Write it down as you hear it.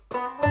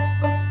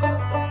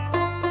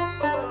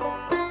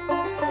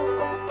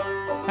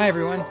Hi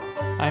everyone,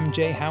 I'm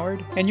Jay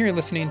Howard, and you're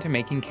listening to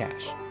Making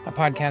Cash, a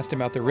podcast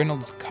about the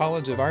Reynolds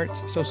College of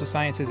Arts, Social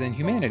Sciences, and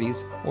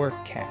Humanities, or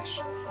CASH.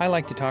 I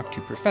like to talk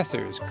to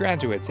professors,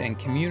 graduates, and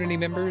community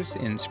members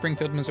in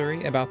Springfield,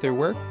 Missouri about their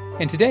work,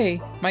 and today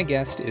my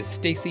guest is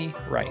Stacy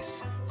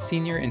Rice,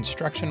 Senior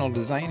Instructional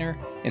Designer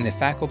in the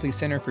Faculty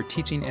Center for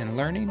Teaching and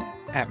Learning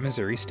at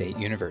Missouri State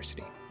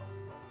University.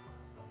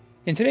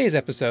 In today's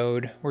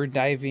episode, we're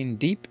diving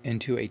deep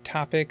into a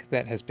topic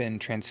that has been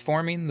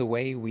transforming the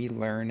way we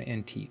learn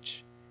and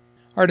teach.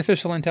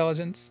 Artificial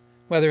intelligence,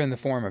 whether in the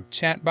form of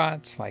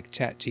chatbots like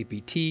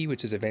ChatGPT,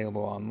 which is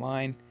available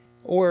online,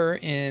 or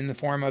in the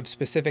form of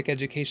specific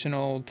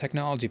educational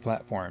technology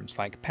platforms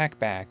like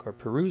Packback or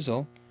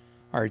Perusal,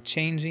 are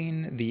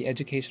changing the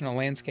educational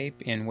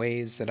landscape in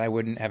ways that I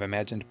wouldn't have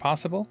imagined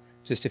possible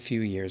just a few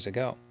years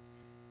ago.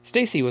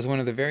 Stacy was one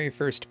of the very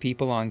first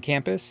people on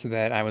campus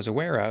that I was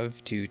aware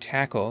of to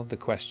tackle the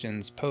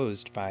questions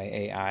posed by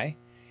AI.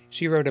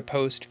 She wrote a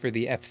post for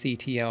the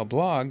FCTL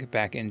blog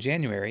back in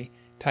January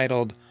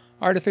titled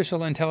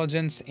Artificial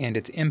Intelligence and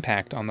Its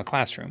Impact on the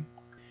Classroom.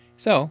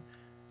 So,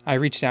 I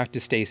reached out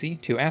to Stacy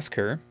to ask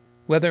her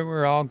whether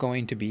we're all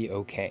going to be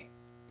okay.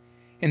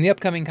 In the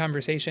upcoming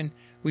conversation,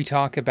 we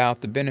talk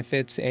about the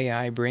benefits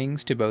AI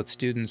brings to both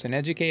students and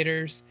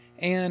educators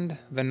and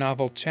the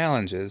novel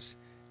challenges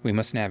we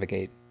must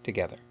navigate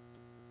together.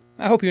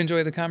 I hope you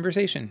enjoy the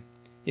conversation.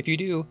 If you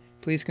do,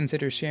 please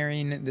consider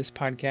sharing this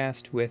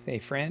podcast with a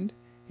friend.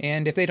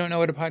 And if they don't know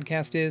what a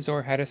podcast is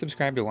or how to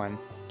subscribe to one,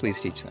 please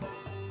teach them.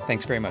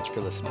 Thanks very much for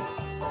listening.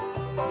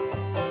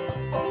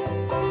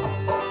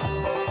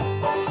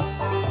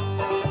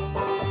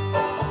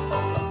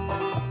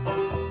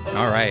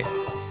 All right.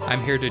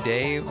 I'm here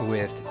today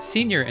with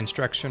Senior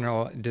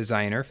Instructional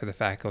Designer for the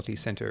Faculty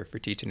Center for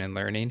Teaching and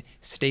Learning,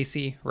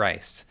 Stacy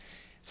Rice.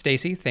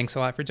 Stacy, thanks a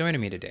lot for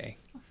joining me today.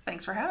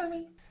 Thanks for having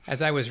me.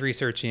 As I was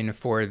researching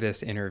for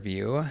this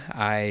interview,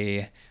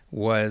 I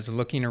was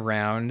looking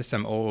around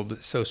some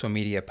old social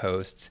media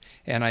posts,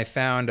 and I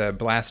found a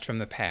blast from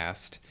the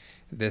past.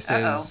 This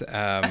is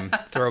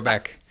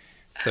Throwback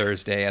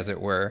Thursday, as it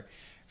were,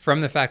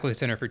 from the Faculty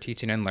Center for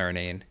Teaching and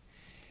Learning.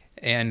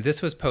 And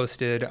this was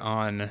posted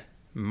on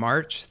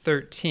March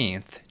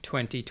 13th,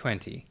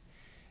 2020,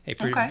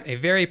 a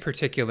very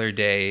particular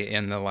day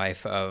in the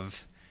life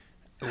of,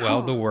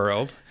 the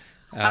world.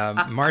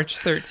 March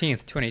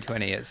 13th,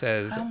 2020, it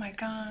says, oh my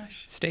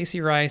gosh. Stacy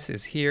Rice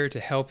is here to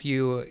help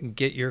you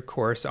get your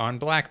course on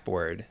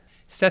Blackboard.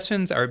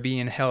 Sessions are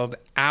being held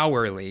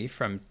hourly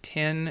from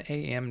 10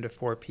 a.m. to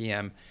 4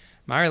 p.m.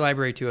 Meyer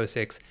Library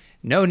 206.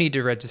 No need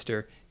to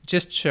register.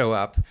 Just show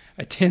up,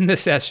 attend the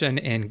session,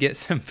 and get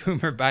some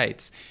Boomer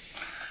Bites.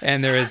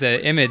 And there is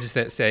an image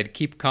that said,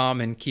 keep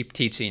calm and keep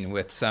teaching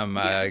with some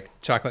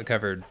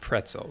chocolate-covered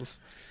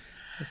pretzels.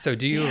 So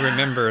do you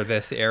remember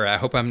this era? I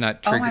hope I'm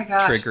not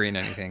triggering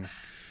anything.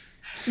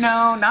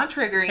 No, not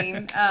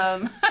triggering.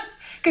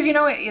 Because,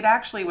 it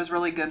actually was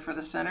really good for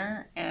the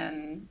center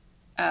and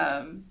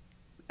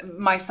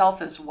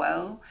myself as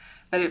well.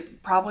 But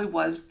it probably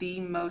was the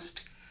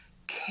most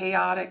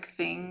chaotic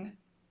thing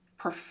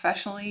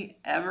professionally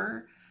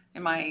ever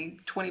in my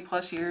 20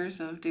 plus years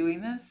of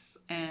doing this.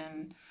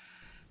 And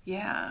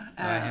I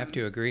have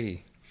to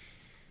agree.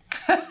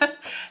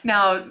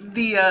 Now,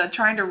 the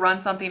trying to run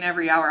something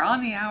every hour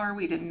on the hour,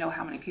 we didn't know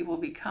how many people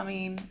would be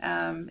coming.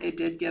 It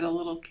did get a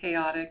little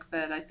chaotic,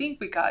 but I think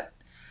we got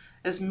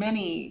as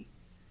many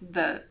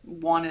that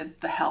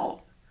wanted the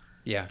help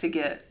to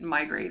get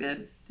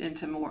migrated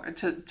into more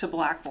to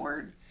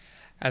Blackboard.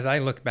 As I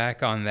look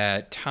back on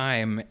that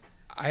time,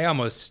 I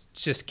almost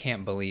just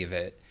can't believe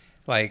it.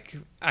 I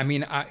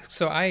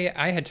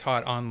had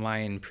taught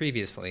online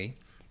previously,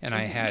 and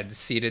I had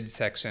seated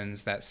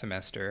sections that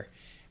semester.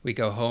 We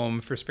go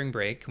home for spring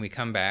break, and we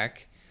come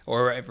back,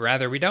 or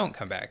rather, we don't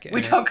come back.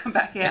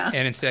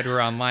 And instead,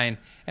 we're online.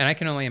 And I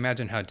can only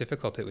imagine how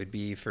difficult it would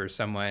be for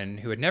someone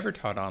who had never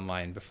taught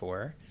online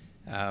before.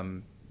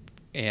 And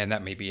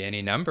that may be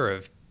any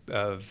number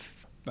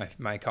of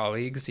my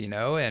colleagues,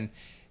 and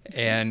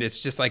it's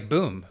just like,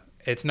 boom.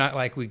 It's not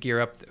like we gear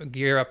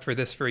up for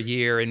this for a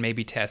year and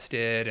maybe test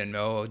it and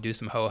do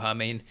some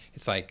ho-humming.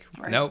 It's like,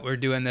 no, we're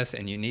doing this,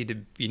 and you need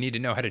to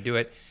know how to do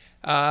it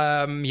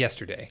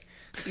yesterday.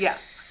 Yeah.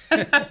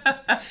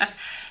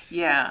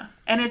 Yeah.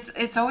 And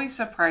it's always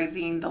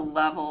surprising the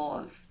level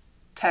of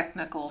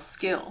technical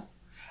skill.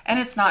 And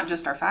it's not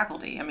just our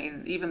faculty. I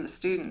mean, even the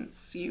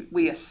students,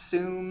 we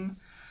assume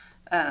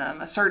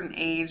a certain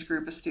age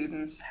group of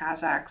students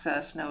has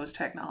access, knows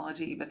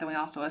technology, but then we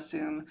also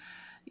assume,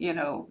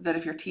 that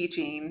if you're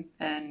teaching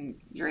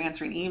and you're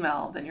answering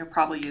email, then you're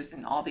probably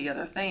using all the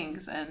other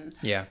things. And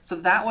so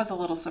that was a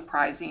little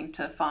surprising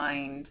to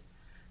find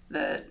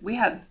that we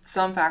had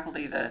some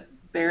faculty that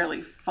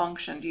barely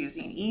functioned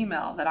using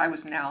email, that I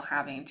was now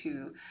having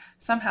to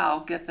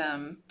somehow get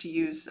them to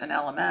use an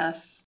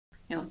LMS,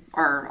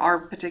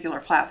 our particular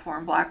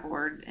platform,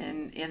 Blackboard,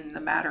 in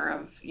the matter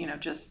of,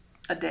 just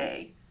a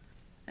day.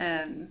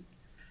 And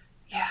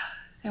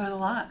it was a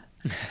lot.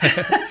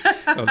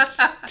 Well,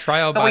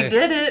 trial but by... we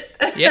did it.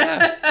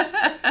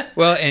 Yeah.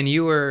 Well, and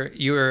you were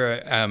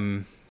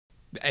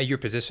at your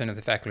position at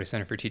the Faculty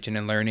Center for Teaching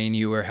and Learning,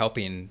 you were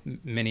helping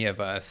many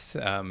of us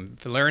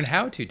learn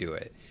how to do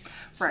it.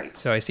 Right.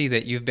 So I see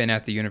that you've been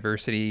at the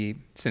university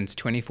since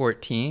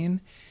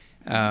 2014.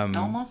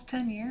 Almost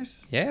 10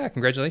 years. Yeah,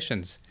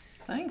 congratulations.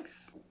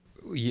 Thanks.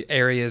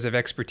 Areas of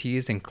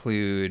expertise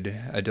include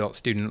adult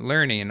student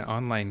learning,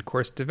 online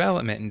course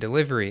development and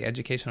delivery,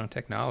 educational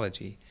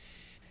technology.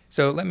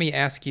 So let me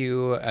ask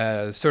you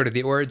sort of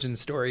the origin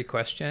story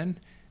question,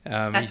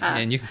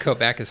 and you can go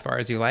back as far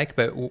as you like,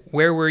 but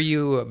where were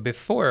you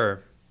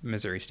before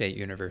Missouri State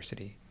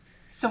University?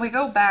 So we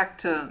go back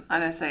to,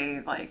 I'm going to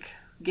say, like,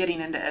 getting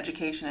into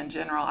education in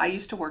general. I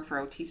used to work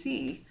for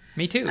OTC.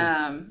 Me too.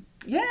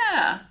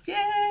 Yeah,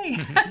 yay!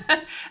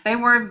 They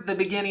were the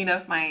beginning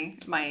of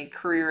my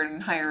career in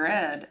higher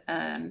ed,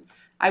 and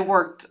I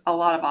worked a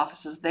lot of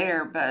offices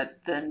there, but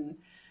then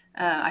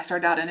I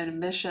started out in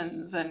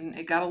admissions, and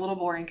it got a little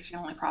boring because you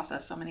only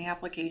process so many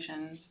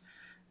applications.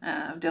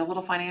 Did a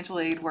little financial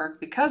aid work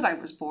because I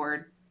was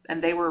bored,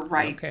 and they were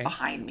right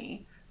behind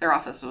me. Their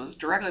office was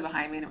directly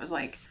behind me, and it was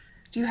like,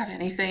 do you have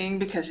anything?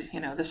 Because,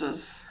 this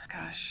was,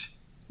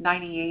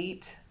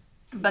 98.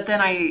 But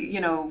then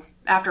I,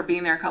 after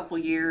being there a couple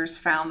of years,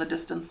 found the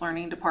distance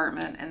learning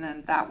department, and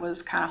then that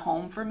was kind of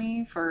home for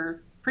me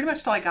for pretty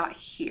much till I got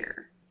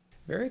here.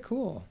 Very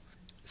cool.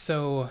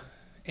 So,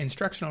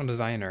 instructional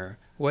designer,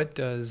 what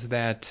does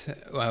that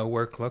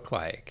work look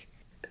like?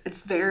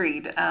 It's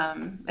varied,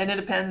 and it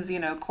depends,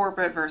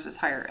 corporate versus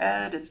higher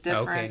ed. It's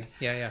different.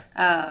 Okay.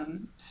 Yeah.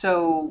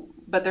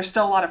 But there's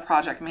still a lot of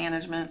project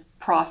management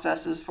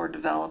processes for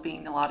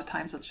developing. A lot of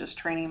times it's just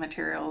training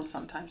materials.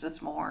 Sometimes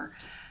it's more,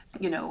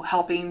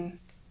 helping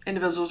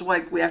individuals.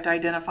 Like, we have to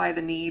identify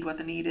the need, what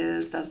the need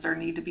is. Does there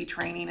need to be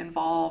training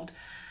involved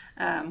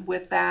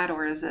with that,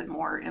 or is it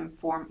more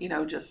informed?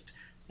 Just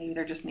maybe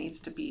there just needs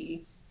to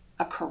be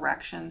a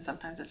correction.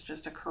 Sometimes it's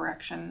just a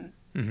correction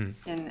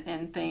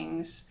in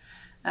things.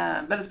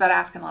 But it's about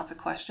asking lots of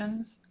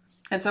questions.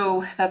 And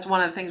so that's one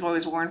of the things we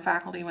always warn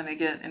faculty when they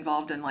get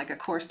involved in like a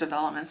course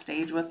development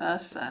stage with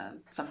us.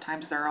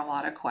 Sometimes there are a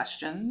lot of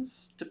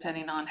questions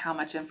depending on how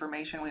much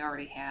information we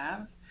already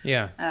have.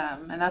 Yeah.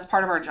 And that's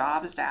part of our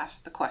job, is to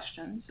ask the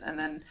questions and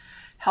then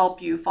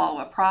help you follow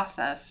a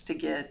process to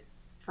get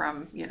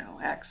from,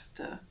 X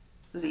to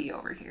Z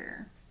over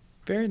here.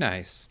 Very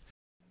nice.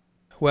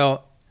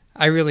 Well,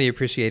 I really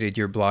appreciated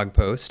your blog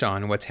post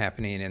on what's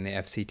happening in the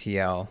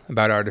FCTL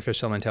about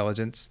artificial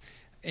intelligence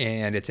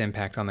and its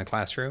impact on the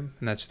classroom.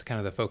 And that's kind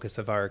of the focus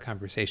of our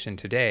conversation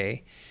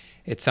today.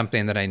 It's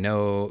something that I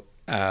know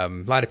a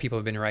lot of people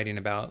have been writing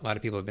about, a lot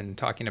of people have been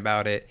talking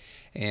about it,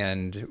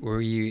 and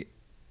we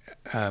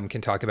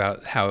can talk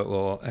about how it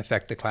will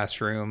affect the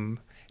classroom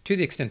to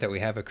the extent that we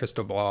have a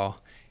crystal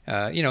ball,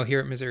 here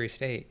at Missouri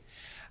State.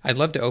 I'd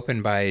love to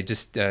open by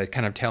just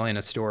kind of telling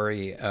a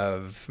story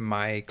of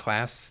my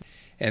class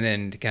and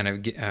then to kind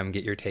of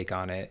get your take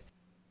on it.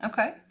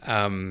 Okay.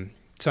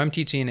 So I'm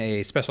teaching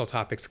a special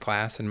topics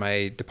class in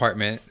my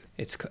department.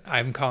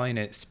 I'm calling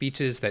it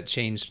Speeches That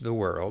Changed the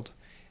World.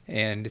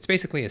 And it's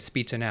basically a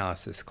speech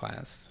analysis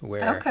class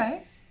where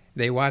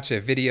they watch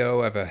a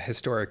video of a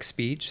historic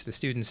speech, the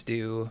students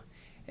do,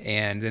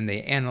 and then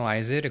they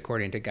analyze it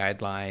according to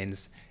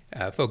guidelines,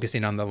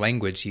 focusing on the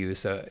language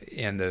use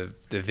and the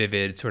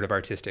vivid sort of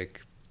artistic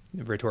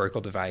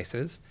rhetorical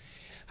devices.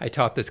 I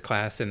taught this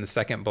class in the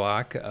second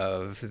block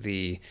of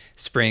the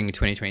spring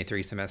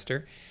 2023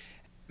 semester.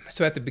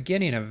 So at the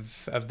beginning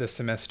of the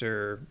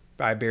semester,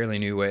 I barely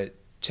knew what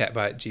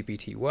chatbot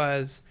GPT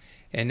was.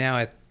 And now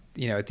at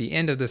the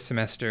end of the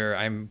semester,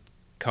 I'm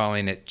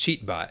calling it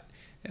cheatbot.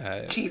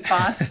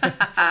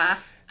 Cheatbot.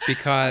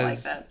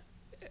 Because I like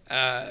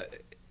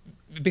that.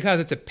 Because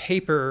it's a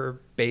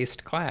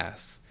paper-based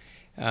class.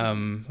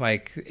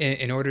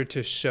 In order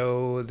to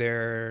show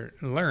their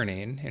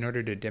learning, in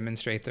order to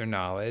demonstrate their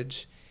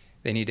knowledge,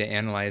 they need to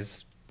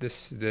analyze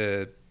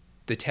the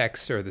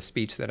text or the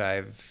speech that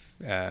I've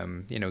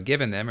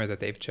given them or that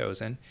they've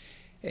chosen.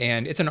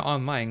 And it's an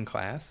online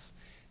class.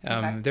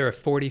 There are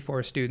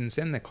 44 students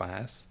in the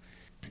class.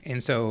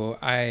 And so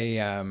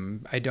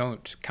I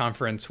don't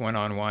conference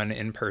one-on-one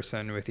in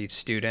person with each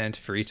student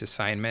for each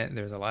assignment.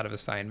 There's a lot of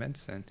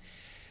assignments. And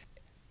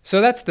so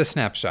that's the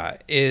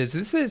snapshot.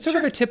 This is sort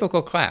of a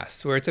typical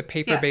class where it's a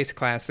paper-based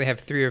class. They have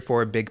 3 or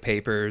 4 big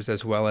papers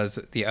as well as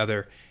the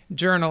other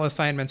journal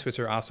assignments, which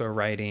are also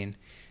writing,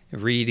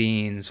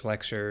 readings,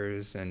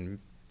 lectures, and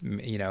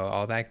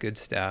all that good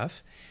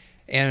stuff.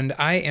 And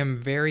I am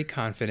very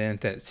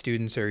confident that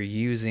students are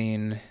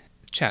using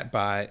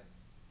chatbot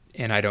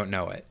and I don't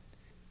know it.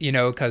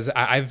 Because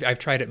I've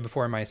tried it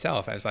before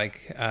myself. I was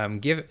like,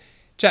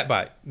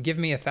 chatbot, give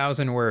me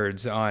 1,000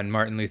 words on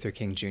Martin Luther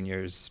King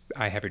Jr.'s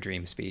I Have a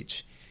Dream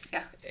speech.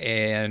 Yeah.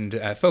 And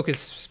focus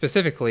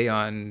specifically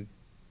on,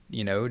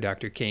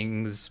 Dr.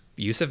 King's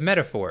use of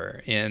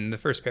metaphor in the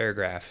first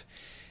paragraph.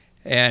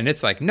 And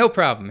it's like, no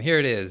problem. Here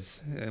it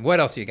is. What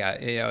else you got?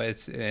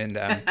 And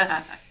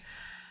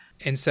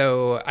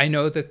so I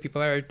know that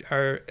people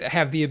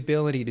have the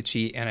ability to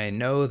cheat, and I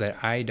know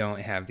that I don't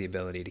have the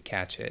ability to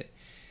catch it.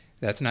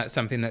 That's not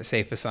something that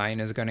Safe Assign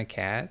is going to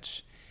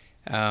catch.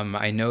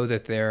 I know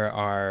that there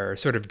are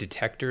sort of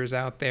detectors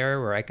out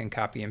there where I can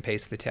copy and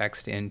paste the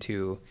text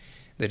into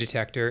the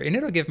detector, and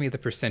it'll give me the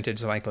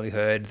percentage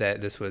likelihood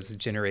that this was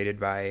generated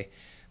by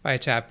a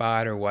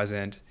chatbot or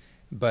wasn't.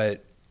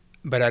 But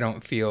I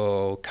don't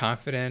feel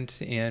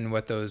confident in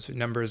what those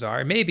numbers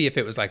are. Maybe if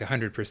it was like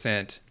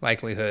 100%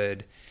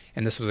 likelihood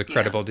and this was a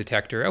credible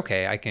detector,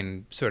 okay, I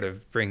can sort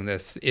of bring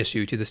this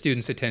issue to the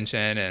student's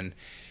attention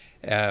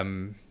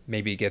and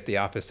maybe get the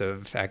Office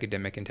of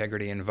Academic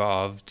Integrity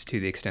involved to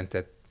the extent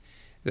that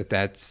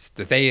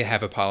they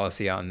have a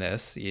policy on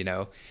this, you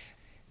know.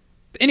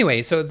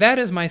 Anyway, so that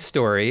is my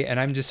story, and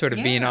I'm just sort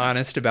of being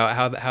honest about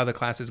how the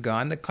class has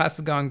gone. The class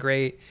has gone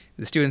great.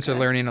 The students are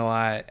learning a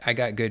lot. I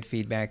got good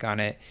feedback on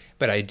it,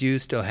 but I do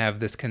still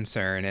have this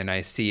concern, and I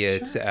see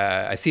it. Sure.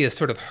 I see us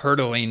sort of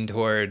hurtling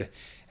toward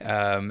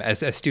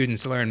as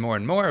students learn more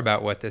and more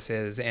about what this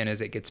is, and as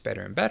it gets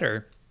better and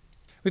better.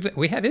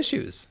 We have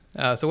issues.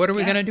 So what are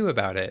we going to do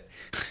about it?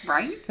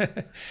 Right.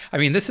 I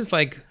mean, this is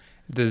like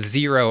the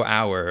 0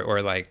 hour,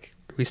 or like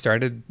we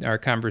started our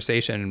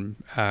conversation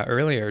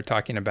earlier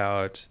talking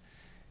about,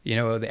 you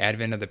know, the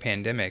advent of the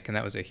pandemic, and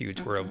that was a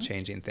huge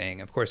world-changing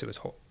thing. Of course, it was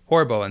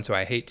horrible, and so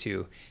I hate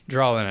to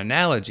draw an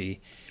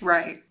analogy.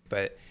 Right.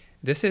 But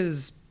this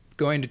is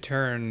going to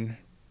turn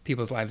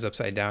people's lives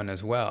upside down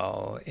as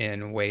well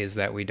in ways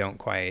that we don't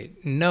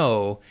quite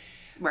know.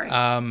 Right.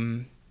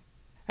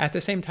 At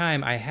the same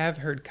time, I have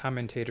heard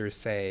commentators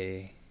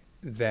say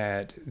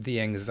that the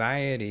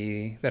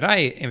anxiety that I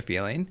am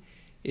feeling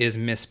is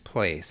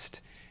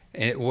misplaced.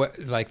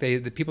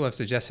 The people have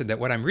suggested that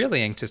what I'm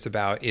really anxious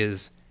about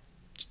is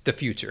the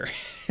future.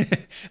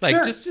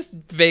 Just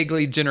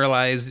vaguely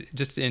generalized,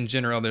 just in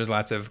general, there's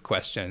lots of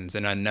questions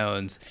and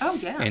unknowns. Oh,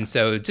 yeah. And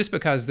so just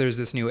because there's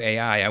this new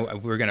AI,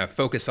 we're going to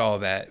focus all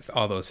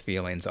those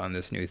feelings on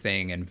this new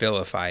thing and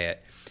vilify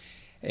it.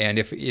 And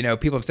if, you know,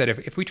 people have said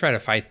if we try to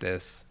fight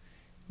this,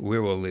 we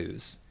will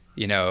lose,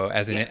 you know,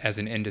 as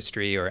an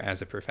industry or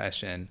as a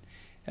profession.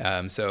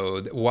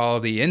 So while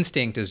the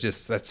instinct is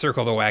just let's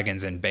circle the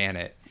wagons and ban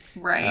it.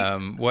 Right.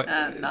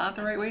 Not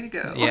the right way to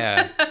go.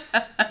 Yeah.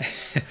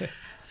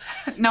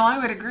 No, I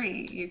would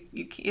agree.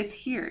 It's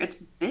here. It's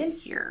been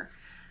here.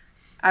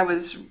 I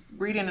was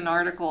reading an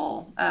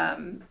article.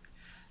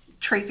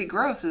 Tracy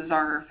Gross is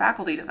our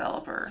faculty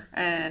developer,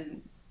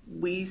 and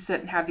we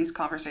sit and have these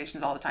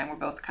conversations all the time. We're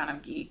both kind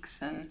of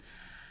geeks, and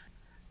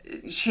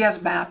she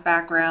has a math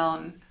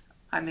background.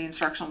 I'm the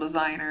instructional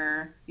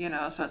designer, you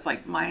know, so it's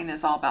like mine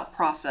is all about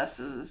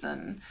processes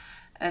and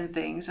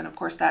things. And of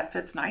course that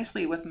fits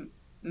nicely with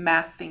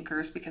math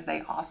thinkers because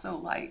they also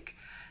like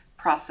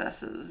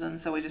processes. And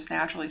so we just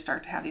naturally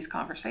start to have these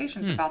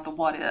conversations about the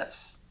what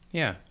ifs.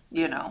 Yeah.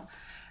 You know,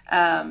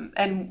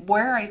 and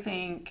where I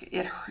think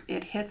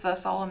it hits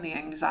us all in the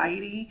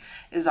anxiety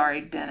is our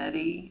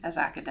identity as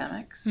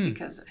academics,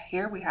 because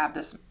here we have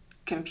this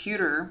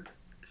computer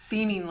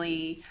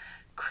seemingly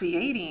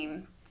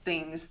creating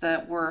things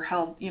that were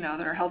held, you know,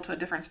 that are held to a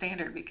different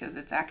standard because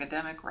it's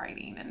academic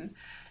writing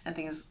and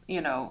things,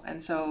 you know,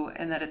 and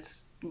that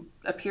it's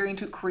appearing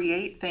to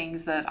create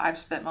things that I've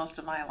spent most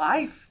of my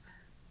life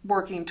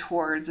working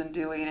towards and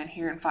doing, and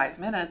here in 5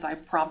 minutes I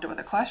prompt it with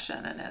a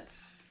question and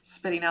it's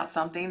spitting out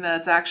something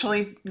that's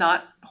actually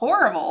not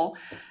horrible.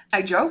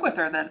 I joke with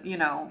her that, you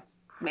know,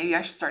 maybe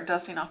I should start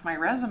dusting off my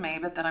resume,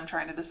 but then I'm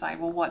trying to decide,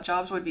 well, what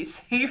jobs would be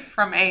safe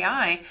from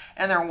AI,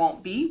 and there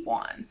won't be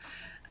one.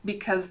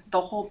 Because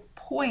the whole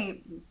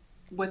point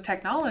with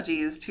technology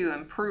is to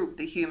improve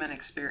the human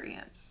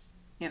experience,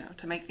 you know,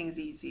 to make things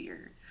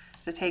easier,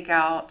 to take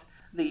out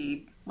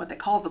what they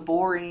call the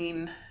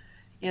boring,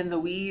 in the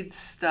weeds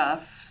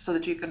stuff so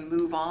that you can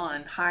move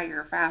on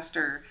higher,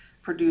 faster,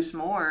 produce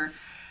more.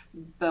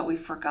 But we've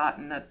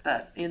forgotten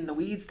that in the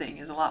weeds thing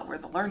is a lot where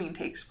the learning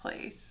takes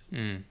place,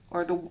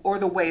 or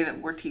the way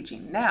that we're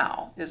teaching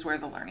now is where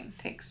the learning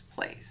takes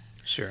place.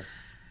 Sure.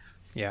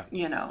 Yeah.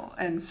 You know,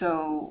 and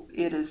so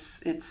it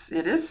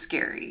is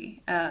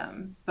scary.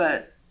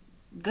 But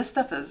this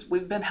stuff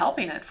we've been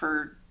helping it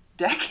for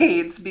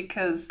decades,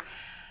 because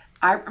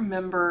I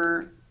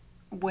remember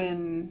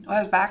when I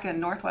was back in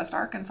Northwest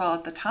Arkansas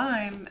at the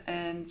time,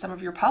 and some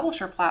of your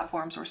publisher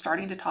platforms were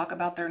starting to talk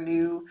about their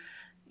new,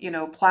 you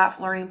know,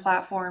 learning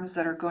platforms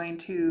that are going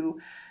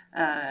to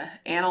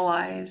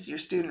analyze your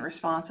student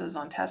responses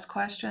on test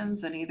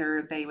questions, and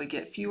either they would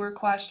get fewer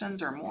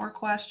questions or more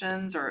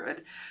questions, or it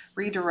would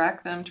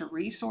redirect them to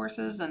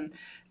resources. And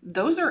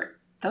those are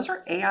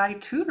AI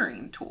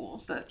tutoring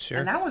tools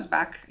and that was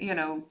back, you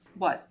know,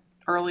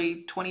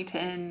 early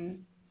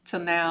 2010 to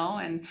now,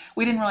 and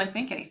we didn't really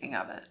think anything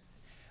of it.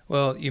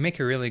 Well, you make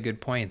a really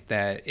good point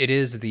that it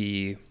is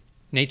the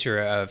nature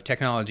of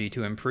technology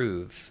to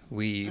improve.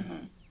 We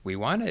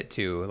want it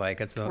to, like,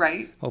 that's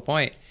the whole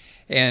point.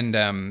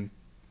 And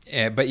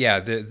but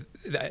yeah,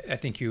 I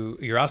think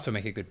you also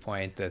make a good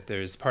point that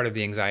there's part of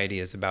the anxiety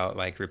is about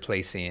like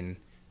replacing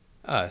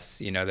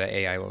us, you know, that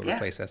AI will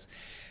replace us.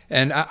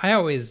 And I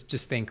always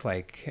just think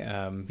like,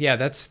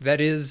 that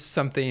is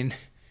something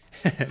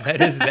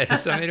that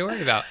is something to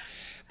worry about.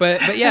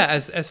 But yeah,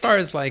 as far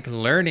as like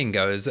learning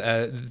goes,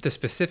 the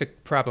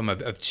specific problem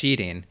of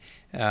cheating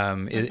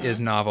is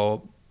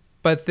novel.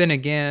 But then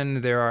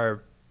again, there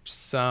are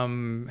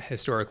some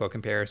historical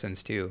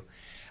comparisons too.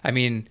 I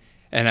mean,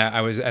 and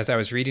as I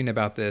was reading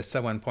about this,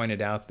 someone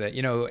pointed out that,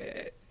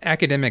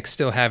 academics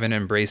still haven't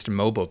embraced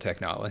mobile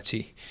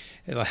technology.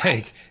 Like,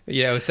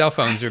 Right. Cell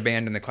phones are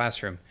banned in the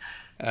classroom.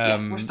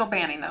 Yeah, we're still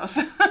banning those.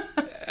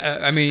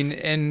 I mean,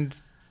 and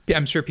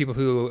I'm sure people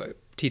who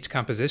teach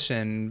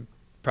composition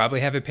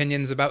probably have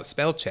opinions about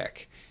spell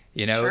check.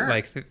 Sure.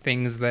 Like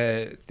things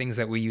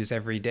that we use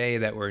every day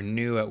that were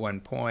new at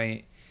one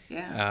point.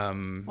 Yeah.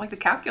 Like the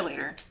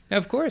calculator.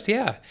 Of course,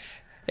 yeah.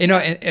 Yeah.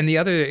 And the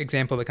other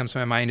example that comes to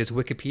my mind is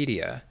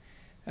Wikipedia.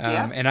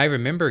 Yeah. And I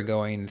remember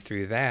going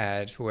through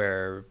that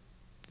where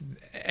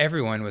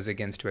everyone was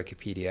against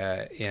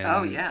Wikipedia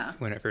Oh, yeah.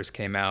 when it first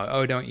came out.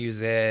 Oh, don't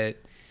use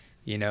it.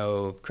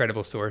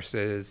 Credible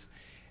sources.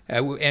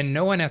 And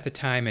no one at the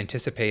time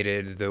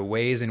anticipated the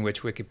ways in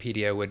which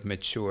Wikipedia would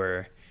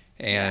mature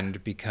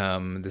and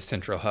become the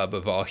central hub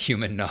of all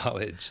human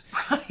knowledge.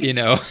 Right.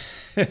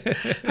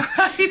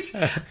 Right.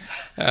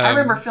 I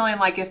remember feeling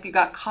like if you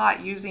got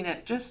caught using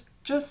it just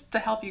to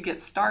help you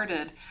get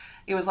started,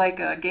 it was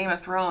like a Game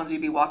of Thrones.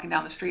 You'd be walking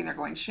down the street and they're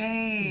going,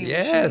 shame,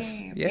 Yes.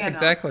 shame. Yeah,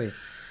 exactly.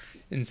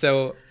 And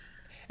so,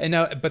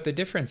 but the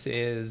difference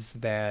is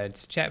that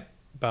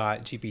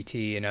chatbot,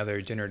 GPT, and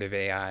other generative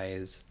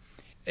AIs,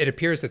 it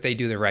appears that they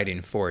do the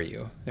writing for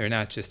you. They're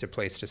not just a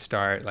place to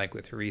start, like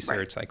with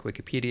research, like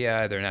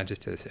Wikipedia. They're not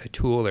just a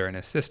tool or an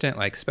assistant,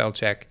 like spell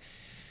check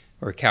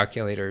or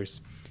calculators.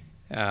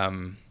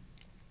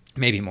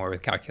 Maybe more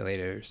with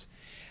calculators.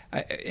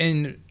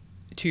 And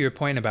to your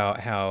point about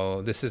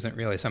how this isn't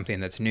really something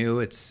that's new,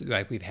 it's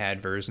like we've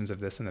had versions of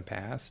this in the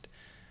past.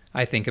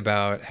 I think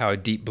about how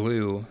Deep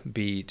Blue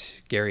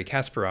beat Garry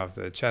Kasparov,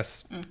 the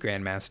chess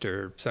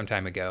grandmaster, some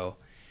time ago.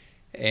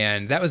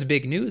 And that was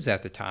big news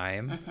at the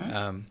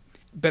time.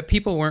 But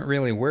people weren't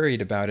really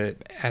worried about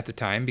it at the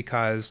time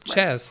because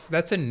chess,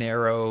 that's a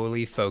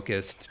narrowly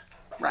focused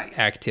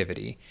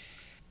activity.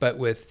 But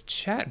with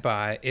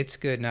chatbot, it's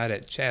good not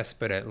at chess,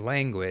 but at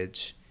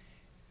language.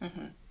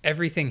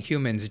 Everything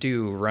humans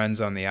do runs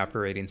on the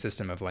operating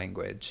system of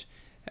language.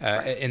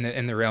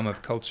 In the realm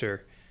of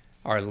culture,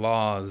 our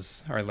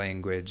laws, our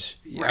language,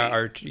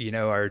 our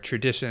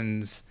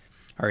traditions,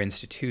 our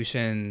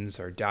institutions,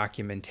 our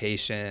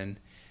documentation.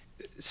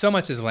 So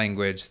much is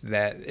language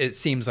that it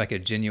seems like a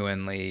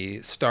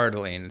genuinely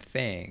startling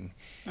thing.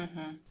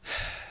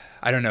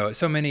 I don't know.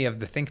 So many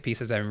of the think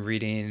pieces I'm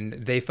reading,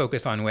 they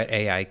focus on what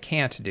AI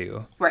can't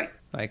do. Right.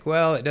 Like,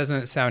 well, it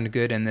doesn't sound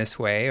good in this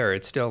way, or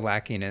it's still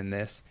lacking in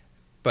this.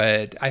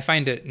 But I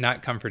find it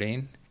not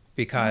comforting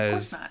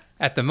because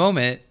at the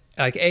moment,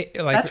 like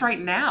that's right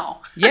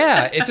now.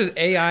 Yeah,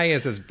 AI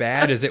is as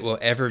bad as it will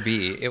ever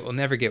be. It will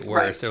never get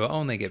worse. It will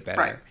only get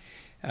better.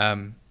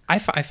 I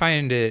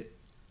find it.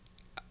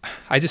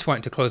 I just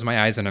want to close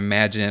my eyes and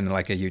imagine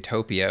like a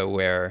utopia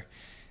where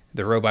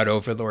the robot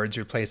overlords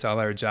replace all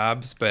our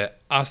jobs,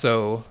 but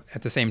also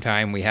at the same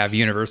time we have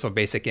universal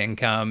basic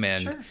income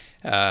and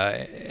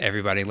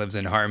everybody lives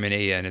in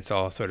harmony and it's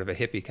all sort of a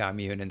hippie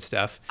commune and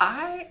stuff.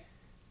 I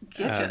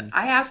get you.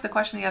 I asked the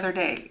question the other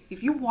day.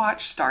 If you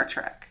watch Star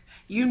Trek,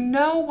 you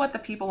know what the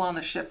people on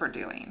the ship are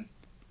doing.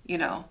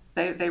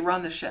 They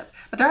run the ship,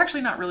 but they're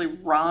actually not really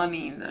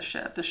running the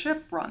ship. The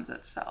ship runs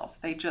itself.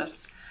 They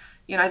just,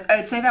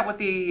 I'd say that with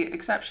the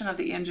exception of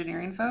the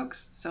engineering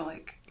folks. So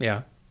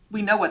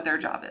we know what their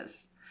job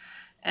is.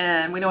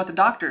 And we know what the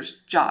doctor's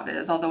job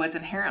is, although it's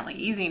inherently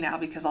easy now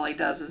because all he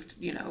does is,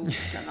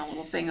 done a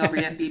little thing over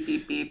you, beep,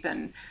 beep, beep,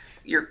 and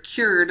you're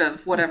cured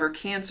of whatever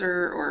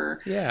cancer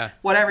or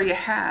whatever you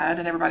had,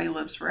 and everybody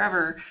lives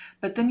forever.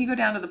 But then you go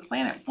down to the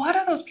planet. What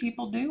are those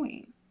people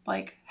doing?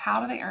 Like, how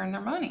do they earn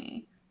their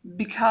money?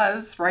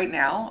 Because right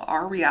now,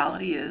 our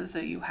reality is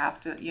that you have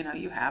to,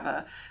 you have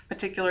a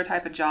particular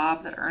type of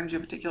job that earns you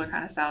a particular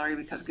kind of salary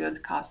because goods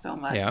cost so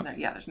much. And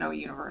there's no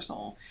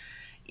universal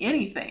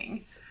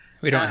anything.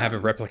 We don't have a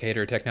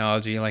replicator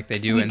technology like they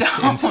do in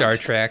Star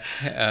Trek.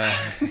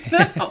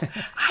 No,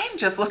 I'm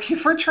just looking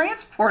for a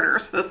transporter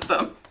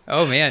system.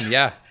 Oh, man,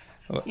 yeah.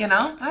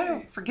 I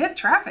don't forget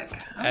traffic.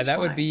 That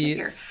would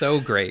be so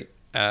great.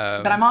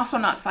 But I'm also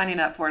not signing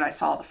up for it. I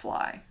saw The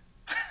Fly.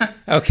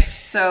 Okay.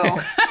 So...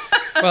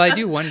 Well, I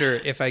do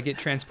wonder if I get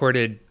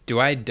transported, do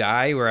I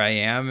die where I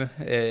am,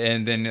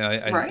 and then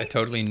a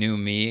totally new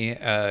me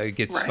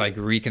gets like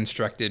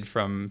reconstructed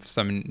from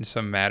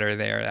some matter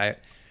there?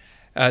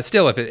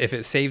 Still, if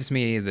it saves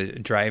me the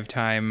drive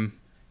time,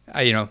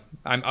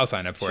 I'll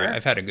sign up for it.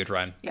 I've had a good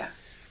run. Yeah,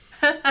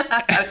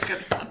 I've had a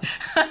good run.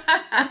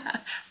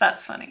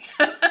 That's funny.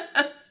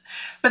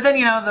 But then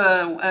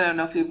I don't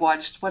know if you've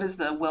watched, what is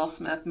the Will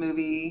Smith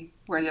movie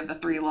where you have the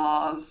 3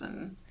 laws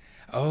and.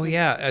 Oh,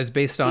 yeah. It's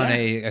based on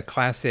a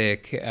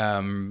classic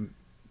Ivan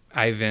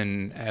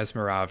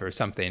Asimov or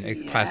something.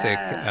 A classic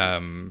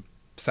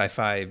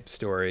sci-fi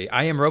story.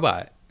 I Am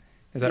Robot.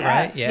 Is that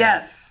right?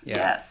 Yeah.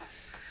 Yes.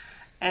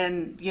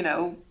 And,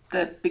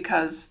 that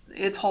because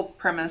its whole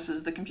premise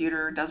is the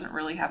computer doesn't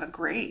really have a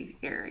gray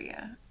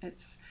area.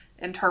 Its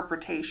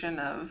interpretation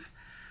of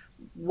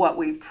what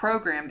we've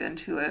programmed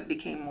into it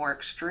became more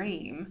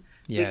extreme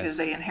because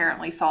they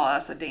inherently saw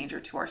us a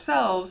danger to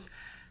ourselves.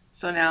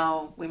 So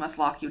now we must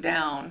lock you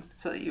down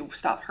so that you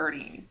stop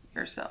hurting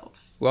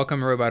yourselves.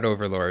 Welcome, robot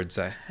overlords.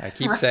 I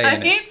keep Right?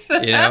 saying it.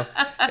 You know,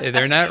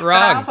 they're not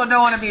wrong. But I also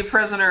don't want to be a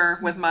prisoner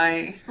with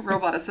my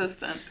robot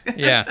assistant.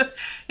 Yeah.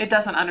 It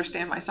doesn't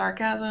understand my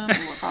sarcasm and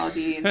will probably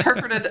be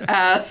interpreted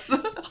as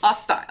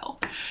hostile.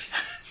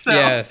 So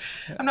yes.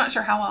 I'm not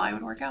sure how well I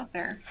would work out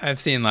there. I've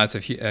seen lots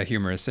of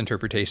humorous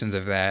interpretations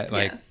of that.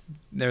 Like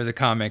there was a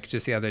comic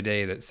just the other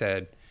day that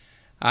said,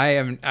 I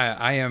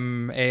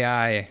am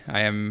AI. I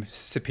am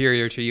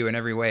superior to you in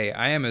every way.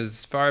 I am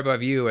as far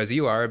above you as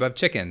you are above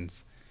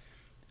chickens.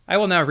 I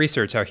will now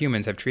research how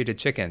humans have treated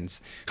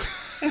chickens.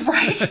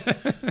 Right.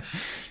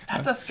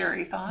 That's a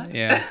scary thought.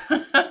 Yeah.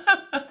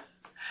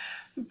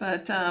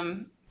 But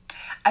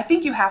I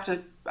think you have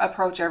to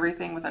approach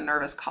everything with a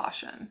nervous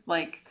caution.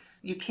 Like,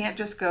 you can't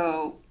just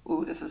go,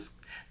 ooh, this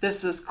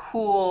is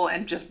cool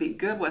and just be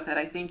good with it.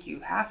 I think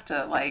you have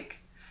to, like,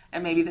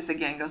 and maybe this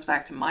again goes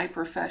back to my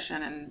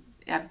profession, and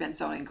I've been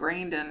so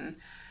ingrained in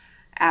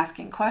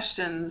asking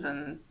questions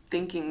and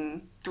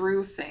thinking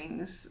through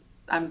things.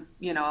 I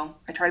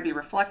try to be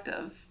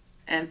reflective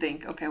and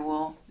think, okay,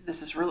 well,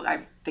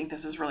 I think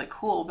this is really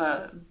cool,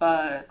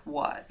 but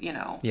what,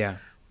 Yeah.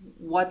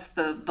 What's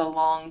the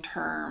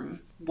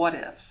long-term what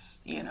ifs,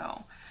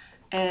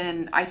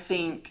 And I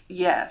think,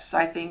 yes,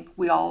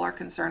 we all are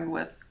concerned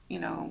with,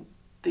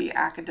 the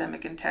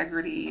academic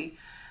integrity,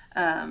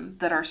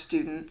 that our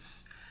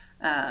students,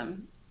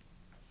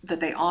 that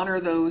they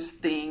honor those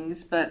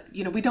things. But,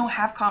 we don't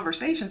have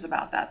conversations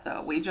about that,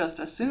 though. We just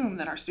assume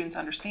that our students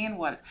understand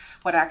what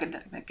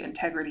academic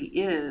integrity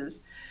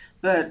is.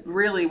 But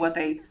really what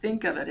they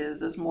think of it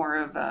is more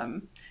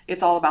of,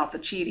 it's all about the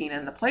cheating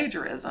and the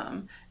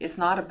plagiarism. It's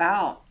not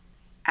about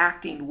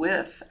acting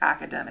with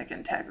academic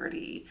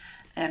integrity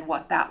and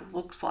what that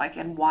looks like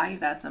and why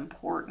that's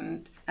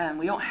important. And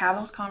we don't have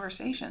those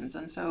conversations.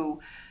 And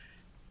so,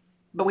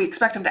 but we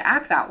expect them to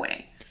act that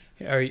way.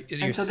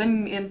 And so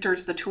then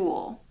enters the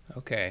tool.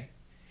 Okay.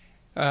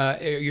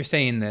 You're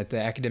saying that the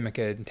academic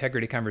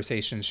integrity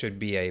conversation should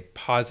be a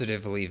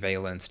positively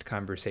valenced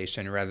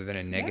conversation rather than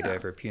a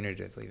negative or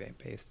punitively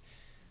based.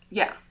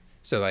 Yeah.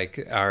 So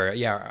like our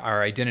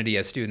identity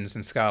as students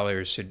and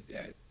scholars should,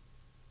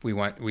 we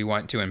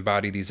want to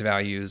embody these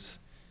values.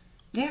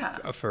 Yeah.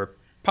 For a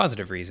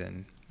positive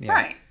reason. Yeah.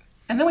 Right.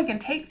 And then we can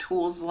take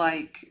tools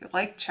like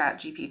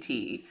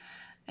ChatGPT,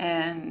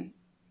 and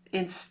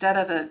instead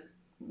of it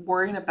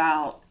worrying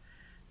about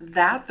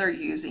that they're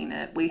using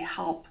it, we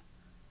help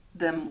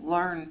them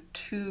learn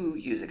to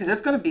use it, because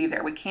it's going to be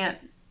there. We can't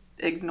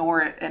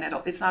ignore it, and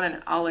it's not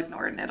an I'll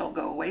ignore it and it'll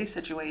go away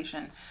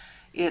situation.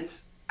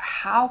 It's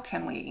how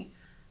can we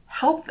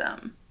help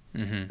them?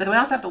 Mm-hmm. But we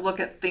also have to look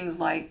at things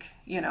like,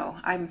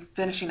 I'm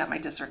finishing up my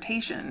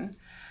dissertation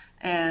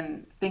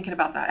and thinking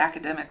about that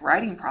academic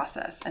writing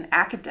process. And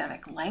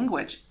academic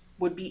language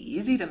would be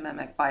easy to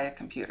mimic by a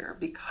computer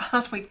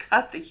because we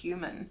cut the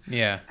human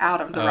out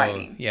of the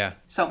writing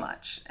so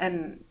much.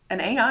 And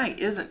an AI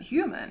isn't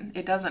human.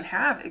 It doesn't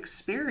have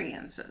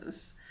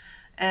experiences.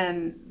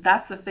 And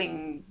that's the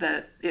thing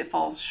that it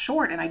falls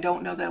short. And I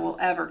don't know that it will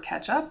ever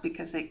catch up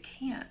because they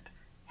can't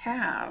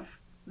have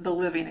the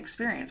living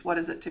experience. What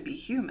is it to be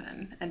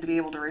human and to be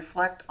able to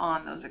reflect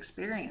on those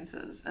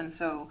experiences? And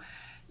so,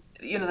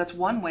 that's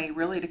one way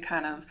really to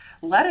kind of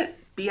let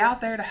it be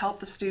out there to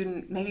help the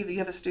student. Maybe you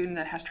have a student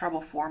that has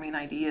trouble forming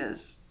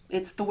ideas.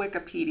 It's the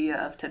Wikipedia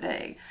of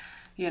today.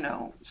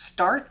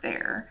 Start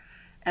there,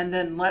 and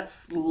then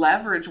let's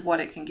leverage what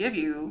it can give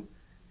you,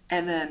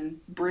 and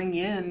then bring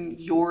in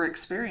your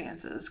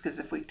experiences. Because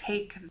if we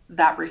take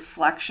that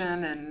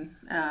reflection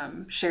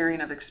and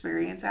sharing of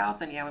experience out,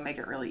 then we make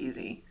it really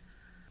easy.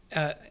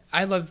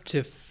 I love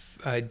to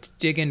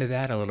dig into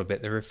that a little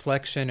bit, the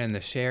reflection and the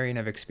sharing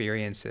of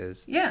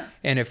experiences. Yeah.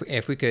 And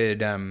if we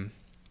could,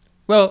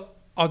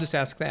 I'll just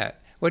ask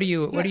that. What do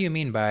you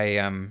mean by,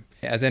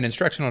 as an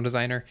instructional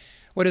designer,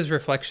 what does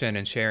reflection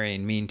and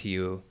sharing mean to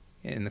you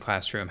in the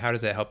classroom? How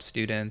does it help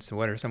students? And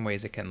what are some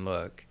ways it can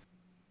look?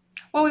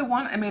 Well,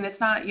 it's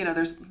not,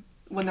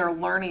 when they're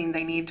learning,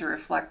 they need to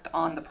reflect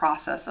on the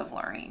process of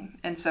learning.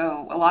 And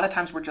so a lot of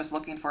times we're just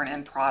looking for an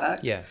end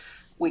product. Yes.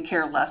 We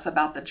care less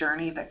about the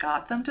journey that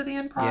got them to the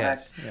end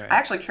product. Yes, right. I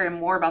actually care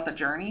more about the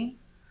journey,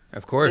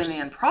 of course, than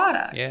the end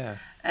product. Yeah.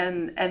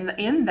 And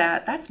in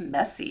that's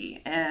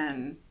messy,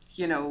 and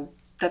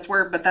that's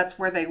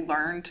where they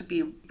learn to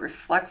be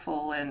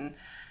reflectful and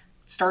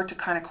start to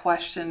kind of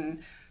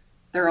question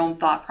their own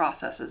thought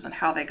processes and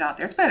how they got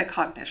there. It's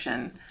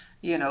metacognition.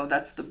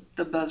 That's the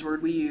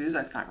buzzword we use.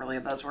 That's not really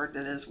a buzzword.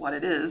 It is what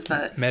it is.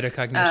 But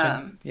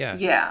metacognition.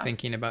 Yeah.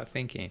 Thinking about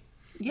thinking.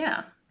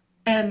 Yeah.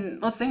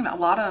 And let's think about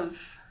a lot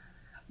of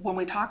when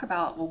we talk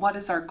about, what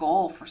is our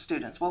goal for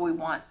students? What we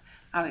want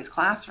out of these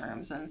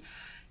classrooms? And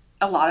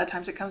a lot of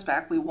times it comes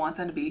back, we want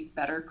them to be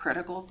better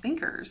critical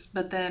thinkers,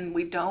 but then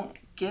we don't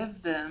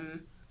give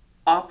them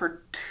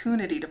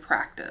opportunity to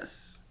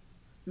practice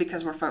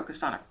because we're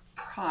focused on a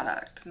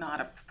product, not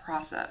a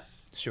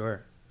process.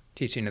 Sure.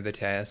 Teaching of the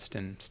test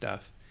and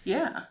stuff.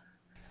 Yeah.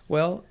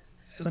 Well,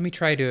 let me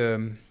try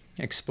to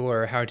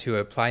explore how to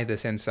apply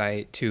this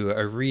insight to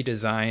a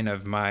redesign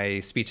of my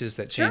Speeches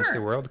That Changed Sure.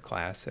 the World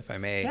class, if I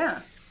may. Yeah.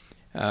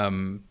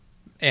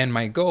 And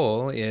my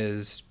goal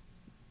is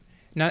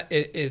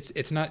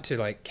it's not to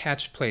like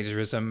catch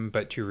plagiarism,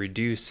 but to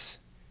reduce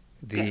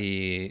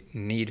the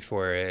need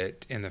for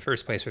it in the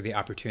first place, or the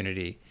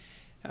opportunity.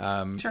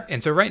 Sure.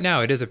 And so right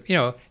now it is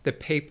the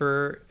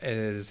paper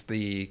is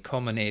the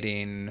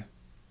culminating,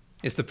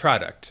 it's the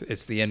product,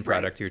 it's the end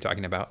product you're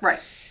talking about. Right.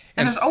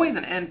 And there's always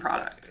an end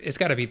product. It's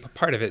got to be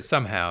part of it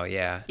somehow,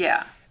 yeah.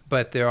 Yeah.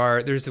 But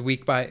there's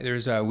weekly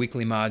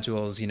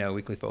modules,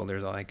 weekly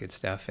folders, all that good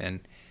stuff.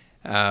 And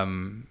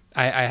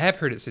I have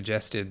heard it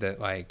suggested that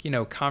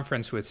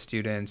conference with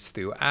students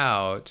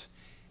throughout,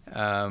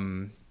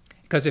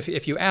 because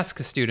if you ask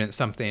a student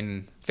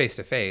something face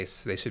to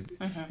face, they should,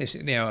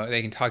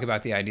 they can talk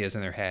about the ideas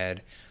in their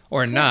head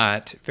or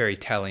not very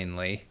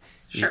tellingly,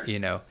 Sure.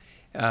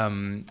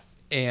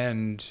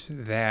 And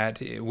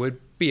that it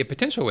would be a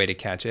potential way to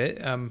catch it.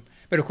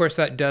 But of course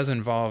that does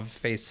involve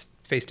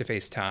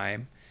face-to-face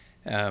time.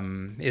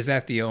 Is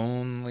that the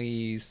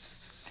only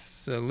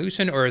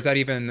solution, or is that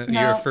even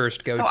your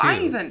first go-to? So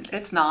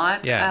it's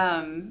not,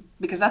 yeah.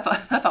 Because that's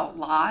a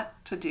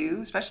lot to do,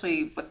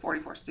 especially with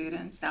 44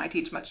 students. Now I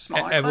teach much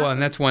smaller classes. Well,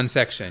 and that's one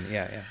section,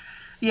 yeah.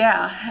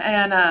 Yeah,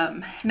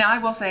 and now I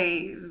will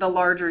say the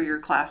larger your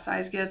class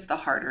size gets, the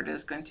harder it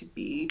is going to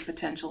be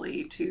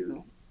potentially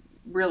to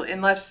really,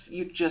 unless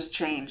you just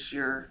change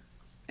your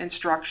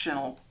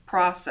instructional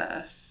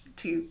process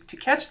to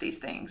catch these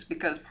things,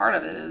 because part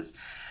of it is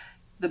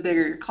the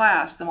bigger your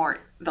class,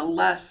 the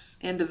less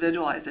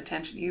individualized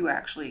attention your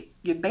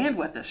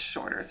bandwidth is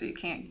shorter, so you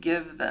can't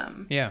give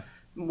them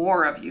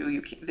more of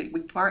you.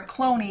 We aren't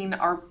cloning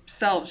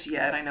ourselves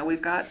yet. I know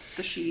we've got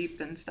the sheep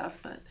and stuff,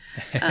 but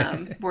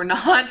we're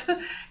not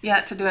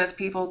yet to do it.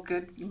 People,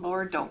 good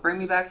Lord, don't bring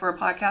me back for a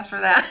podcast for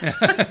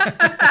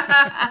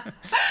that.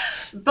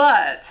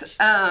 But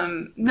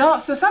no,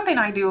 so something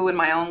I do in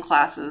my own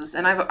classes,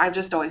 and I've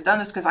just always done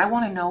this because I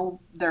want to know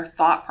their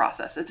thought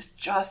process. It's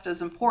just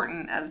as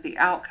important as the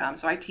outcome.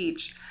 So I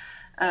teach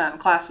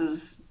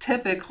classes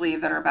typically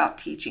that are about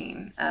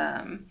teaching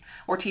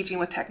or teaching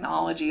with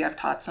technology. I've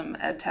taught some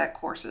ed tech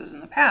courses in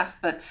the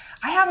past, but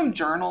I have them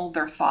journal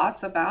their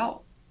thoughts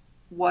about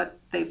what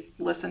they've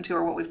listened to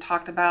or what we've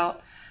talked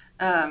about.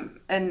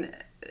 And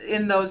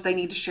in those, they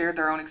need to share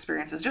their own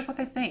experiences, just what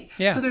they think.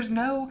 Yeah. So there's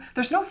no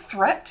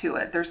threat to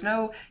it.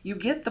 You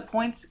get the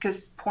points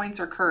because points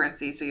are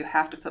currency. So you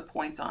have to put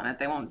points on it.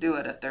 They won't do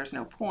it if there's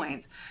no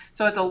points.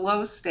 So it's a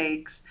low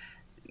stakes.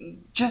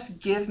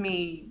 Just give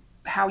me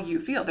how you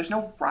feel. There's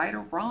no right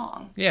or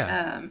wrong.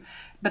 Yeah.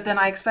 But then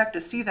I expect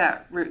to see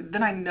that.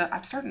 Then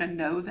I'm starting to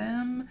know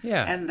them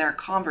and their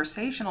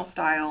conversational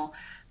style.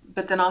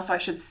 But then also I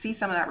should see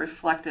some of that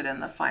reflected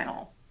in the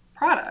final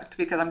product,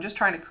 because I'm just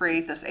trying to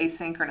create this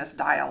asynchronous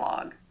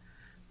dialogue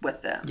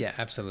with them. Yeah,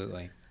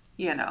 absolutely.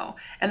 And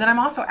then I'm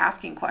also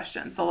asking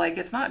questions. So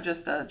it's not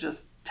just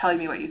telling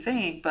me what you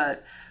think,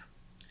 but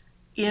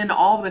in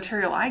all the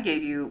material I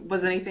gave you,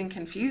 was anything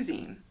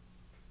confusing?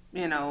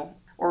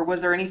 Or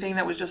was there anything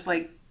that was just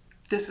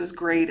this is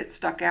great, it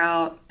stuck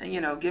out,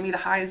 give me the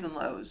highs and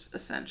lows,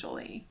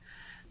 essentially.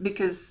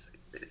 Because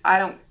I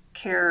don't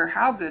care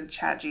how good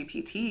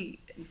ChatGPT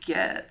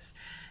gets,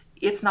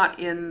 it's not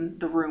in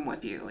the room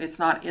with you. It's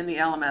not in the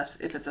LMS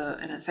if it's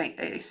an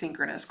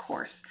asynchronous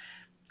course.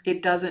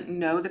 It doesn't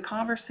know the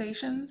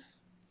conversations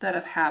that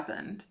have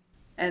happened,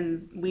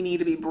 and we need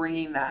to be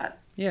bringing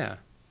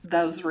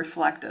those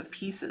reflective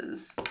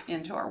pieces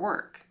into our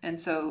work. And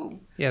so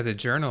the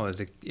journal is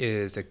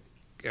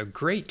a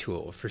great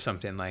tool for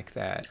something like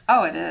that.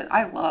 Oh, it is.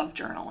 I love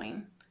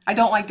journaling. I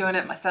don't like doing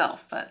it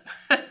myself, but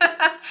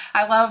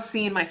I love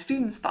seeing my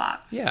students'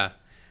 thoughts. Yeah.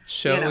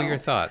 Show your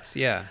thoughts.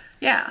 Yeah.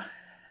 Yeah.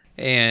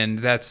 And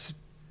that's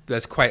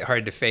quite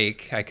hard to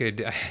fake. I could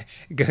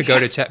go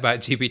to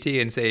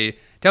ChatGPT and say,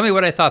 "Tell me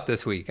what I thought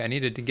this week. I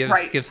needed to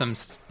give some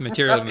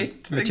material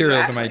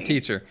to my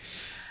teacher."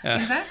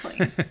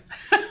 Exactly.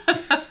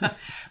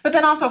 But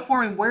then also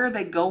forming where are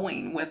they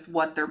going with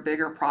what their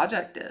bigger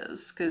project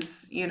is,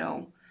 because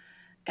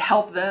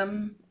help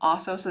them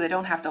also so they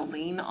don't have to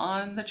lean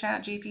on the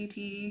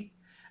ChatGPT.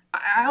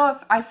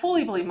 I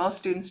fully believe most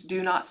students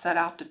do not set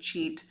out to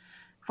cheat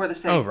for the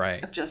sake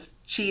of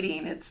just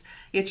cheating.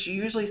 It's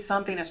usually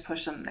something has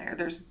pushed them there.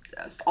 There's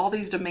all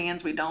these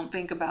demands we don't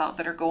think about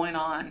that are going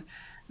on.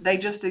 They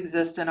just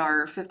exist in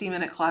our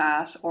 50-minute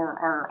class or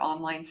our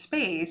online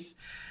space.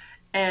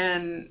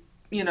 And,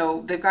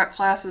 they've got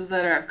classes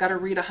that I've got to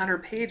read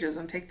 100 pages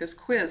and take this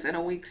quiz in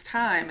a week's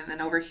time. And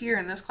then over here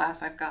in this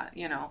class, I've got,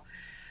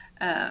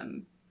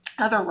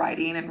 other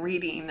writing and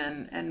reading.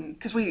 And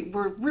because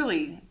we're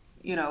really,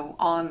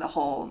 on the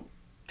whole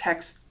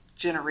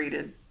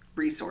text-generated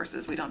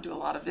resources. We don't do a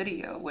lot of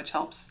video, which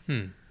helps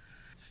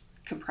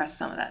compress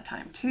some of that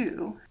time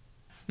too.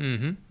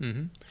 Mm-hmm.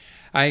 Mm-hmm.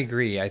 I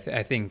agree. I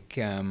think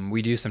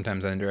we do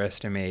sometimes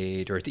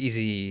underestimate, or it's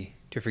easy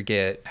to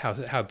forget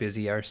how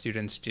busy our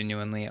students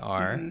genuinely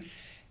are. Mm-hmm.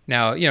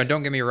 Now,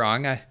 don't get me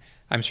wrong.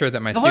 I'm sure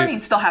that my The learning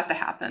still has to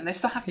happen. They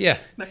still have to, yeah,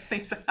 there are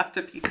things that have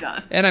to be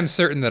done. and I'm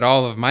certain that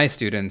all of my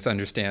students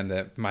understand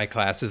that my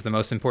class is the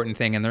most important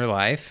thing in their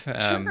life.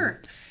 Sure.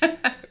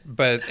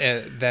 But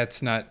that's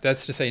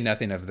to say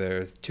nothing of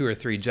the 2 or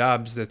 3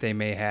 jobs that they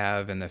may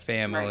have, and the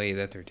family Right.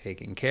 that they're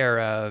taking care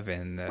of,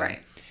 and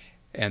Right.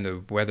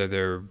 whether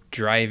they're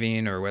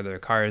driving or whether the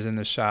car is in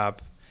the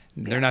shop.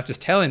 They're Yeah. not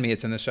just telling me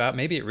it's in the shop.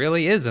 Maybe it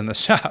really is in the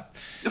shop.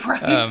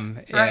 Right.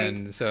 Right.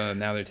 And so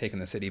now they're taking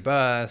the city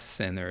bus,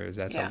 and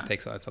Yeah.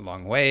 that's a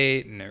long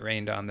wait, and it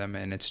rained on them,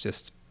 and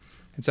it's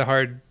a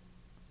hard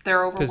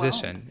They're overwhelmed.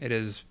 position. It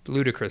is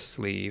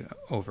ludicrously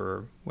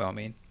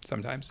overwhelming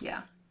sometimes.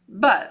 Yeah.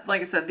 But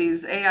like I said,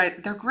 these AI,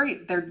 they're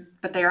great.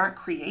 But they aren't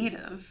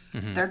creative.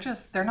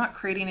 Mm-hmm. They're not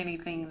creating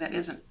anything that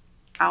isn't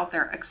out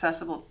there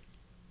accessible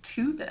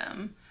to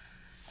them.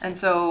 And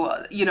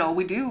so,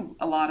 we do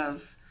a lot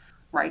of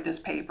write this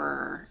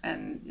paper,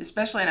 and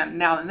especially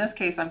now in this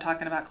case, I'm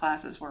talking about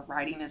classes where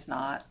writing is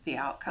not the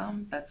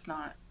outcome. That's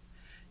not,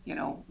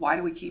 why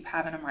do we keep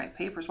having them write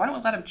papers? Why don't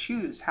we let them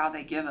choose how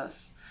they give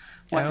us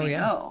what they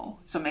know?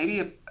 So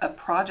maybe a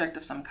project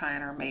of some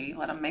kind, or maybe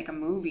let them make a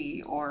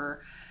movie,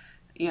 or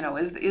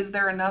is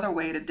there another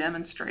way to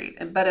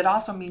demonstrate? But it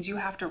also means you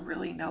have to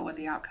really know what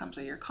the outcomes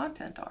of your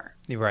content are.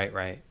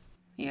 Right.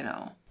 You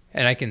know.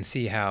 And I can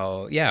see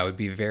how, it would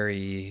be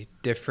very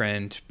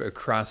different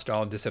across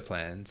all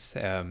disciplines.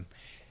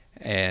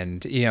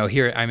 And,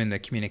 here I'm in the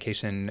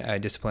communication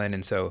discipline,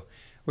 and so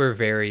we're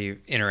very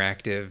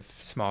interactive,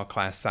 small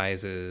class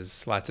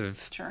sizes, lots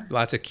of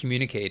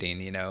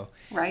communicating,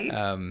 Right.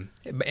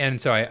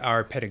 And so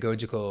our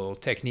pedagogical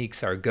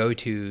techniques, our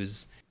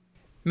go-tos,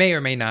 may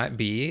or may not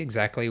be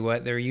exactly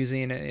what they're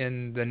using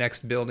in the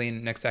next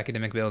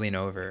academic building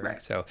over.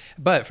 Right. So,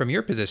 but from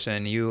your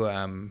position, you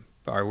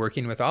are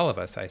working with all of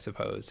us, I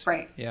suppose.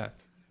 Right. Yeah.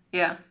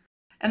 Yeah.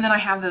 And then I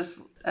have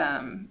this,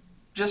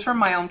 just from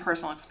my own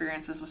personal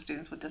experiences with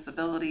students with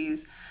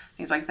disabilities,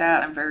 things like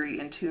that, I'm very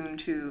in tune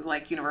to,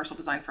 like, universal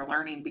design for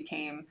learning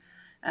became,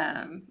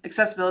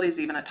 accessibility is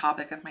even a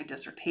topic of my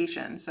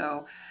dissertation.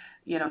 So,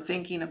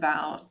 thinking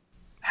about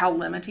how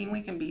limiting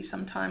we can be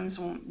sometimes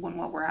when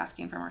what we're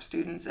asking from our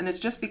students. And it's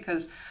just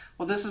because,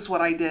 well, this is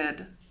what I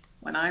did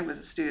when I was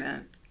a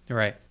student.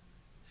 Right.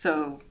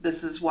 So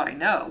this is what I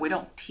know. We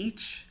don't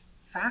teach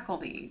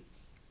faculty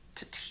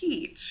to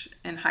teach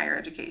in higher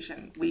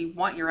education. We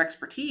want your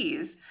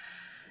expertise,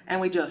 and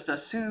we just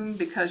assume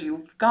because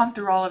you've gone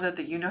through all of it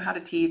that you know how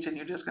to teach, and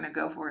you're just going to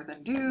go for it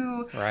and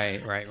do.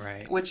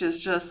 Right. Which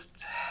is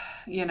just,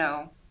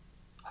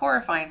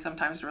 horrifying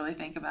sometimes to really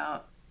think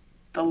about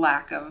the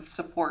lack of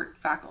support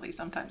faculty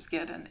sometimes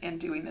get in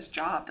doing this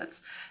job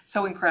that's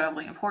so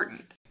incredibly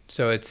important.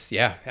 So it's,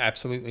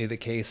 absolutely the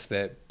case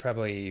that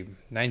probably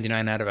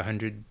 99 out of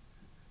 100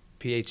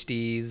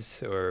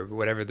 PhDs, or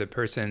whatever the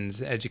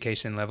person's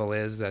education level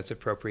is that's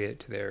appropriate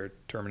to their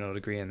terminal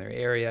degree in their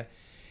area,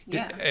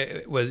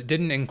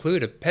 didn't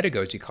include a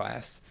pedagogy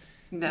class.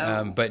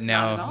 No, but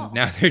not at all.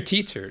 now they're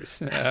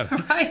teachers.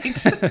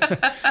 Right.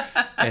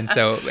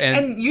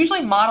 and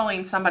usually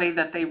modeling somebody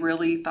that they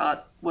really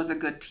thought was a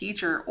good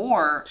teacher,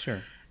 or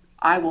sure,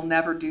 I will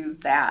never do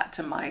that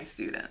to my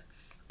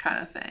students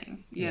kind of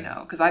thing,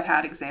 because I've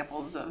had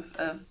examples of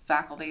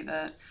faculty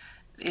that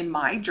in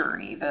my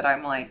journey that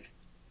I'm like,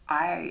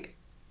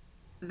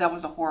 that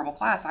was a horrible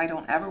class. I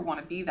don't ever want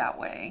to be that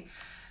way,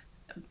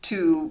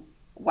 to,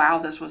 wow,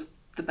 this was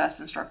the best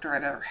instructor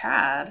I've ever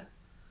had,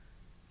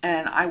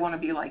 and I want to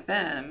be like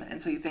them.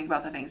 And so you think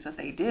about the things that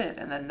they did,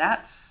 and then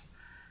that's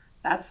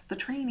the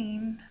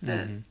training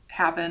that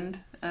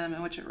happened,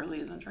 in which it really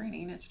isn't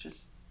training. It's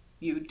just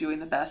you doing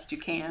the best you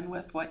can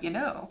with what you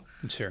know.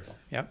 Sure.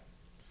 Yep.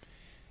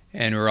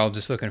 And we're all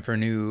just looking for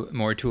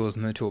more tools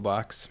in the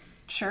toolbox.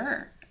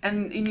 Sure.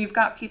 And you've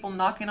got people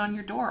knocking on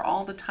your door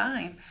all the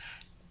time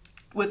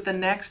with the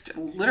next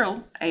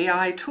literal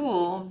AI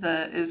tool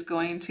that is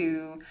going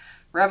to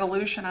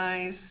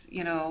revolutionize,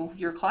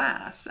 your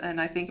class.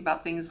 And I think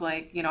about things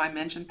like, I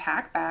mentioned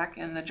Packback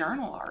in the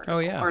journal article. Oh,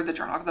 yeah. Or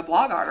the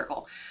blog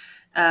article.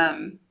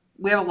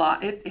 We have a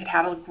lot, it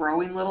had a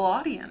growing little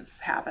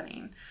audience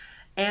happening.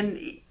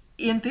 And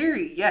in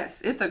theory,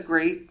 yes, it's a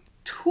great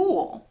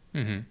tool,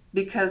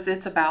 because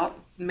it's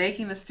about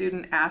making the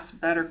student ask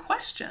better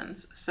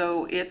questions.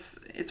 So it's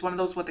one of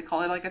those, what they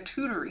call it, like a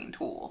tutoring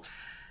tool.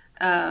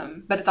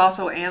 But it's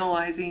also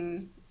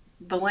analyzing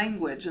the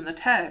language and the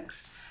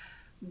text.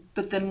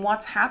 But then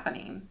what's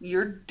happening?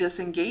 You're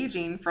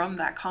disengaging from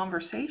that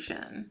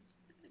conversation.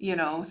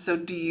 So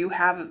do you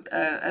have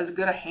as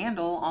good a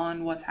handle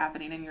on what's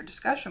happening in your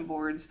discussion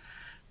boards?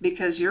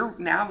 Because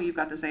you've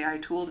got this AI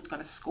tool that's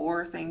going to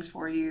score things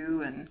for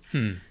you, and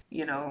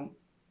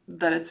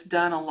that it's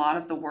done a lot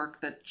of the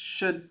work that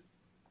should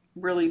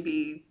really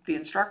be the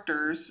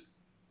instructors,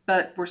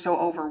 but we're so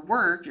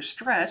overworked, you're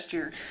stretched,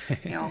 you're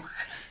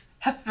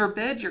heaven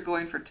forbid you're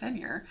going for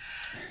tenure,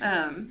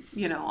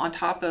 on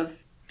top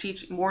of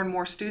teach more and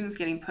more students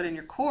getting put in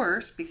your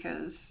course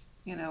because,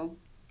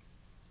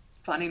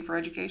 funding for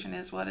education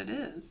is what it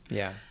is.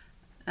 Yeah.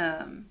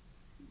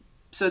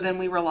 So then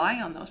we rely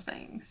on those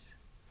things.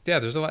 Yeah,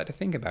 there's a lot to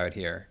think about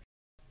here.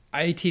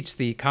 I teach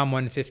the Com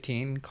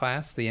 115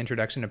 class, the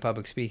Introduction to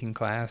Public Speaking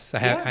class. I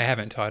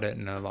haven't taught it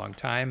in a long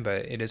time,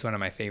 but it is one of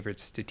my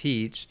favorites to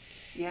teach.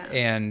 Yeah.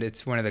 And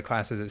it's one of the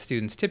classes that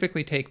students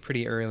typically take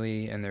pretty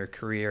early in their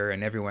career,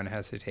 and everyone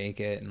has to take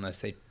it unless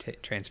they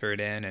transfer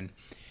it in.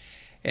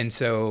 And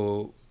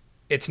so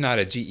it's not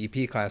a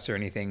GEP class or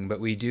anything, but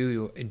we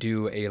do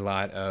a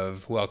lot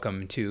of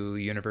welcome to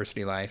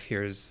university life.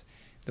 Here's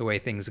the way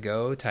things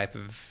go type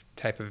of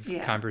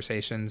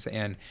conversations.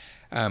 And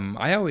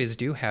I always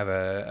do have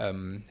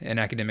an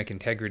academic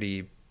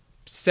integrity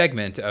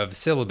segment of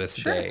syllabus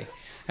day.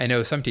 I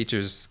know some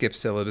teachers skip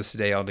syllabus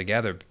day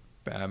altogether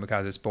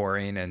because it's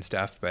boring and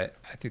stuff, but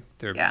I think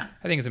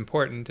it's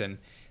important, and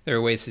there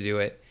are ways to do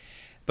it.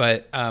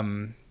 But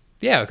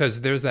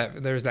because there's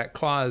that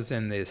clause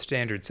in the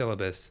standard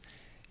syllabus.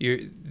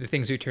 The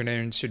things you turn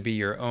in should be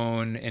your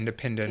own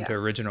independent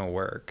original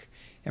work.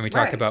 And we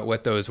talk about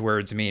what those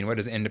words mean. What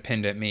does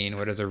independent mean?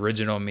 What does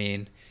original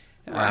mean?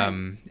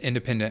 Right.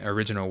 Independent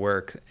original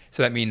work.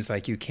 So that means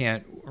like you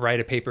can't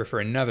write a paper for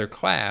another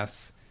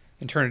class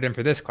and turn it in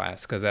for this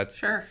class, because that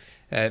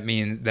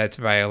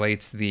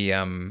violates the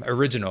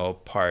original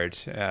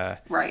part.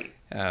 Right.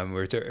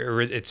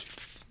 Where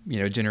it's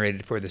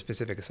generated for the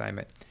specific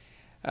assignment.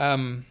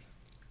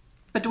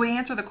 But do we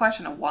answer the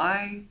question of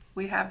why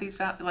we have these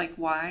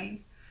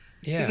why?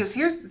 Yeah. Because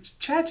here's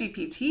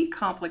ChatGPT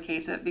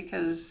complicates it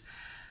because.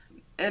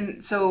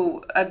 And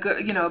so a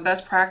good,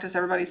 best practice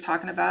everybody's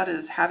talking about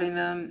is having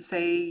them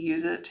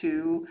use it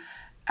to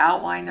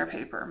outline their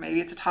paper. Maybe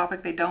it's a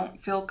topic they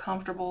don't feel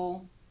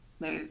comfortable,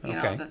 maybe,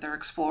 that they're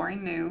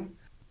exploring new.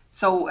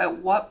 So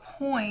at what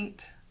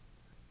point,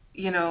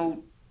 they've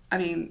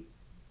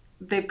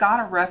got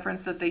a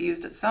reference that they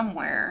used it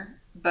somewhere,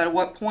 but at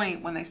what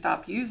point when they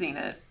stop using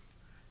it,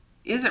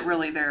 is it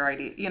really their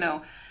idea?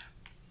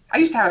 I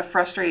used to have a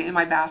frustrating, in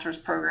my bachelor's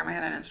program, I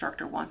had an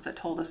instructor once that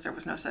told us there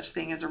was no such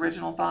thing as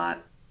original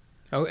thought.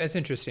 Oh, that's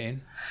interesting.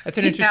 That's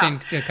an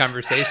interesting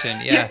conversation.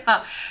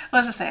 Yeah.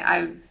 Let's just say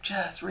I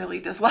just really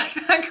disliked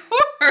that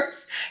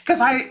course because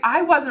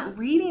I wasn't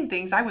reading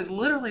things. I was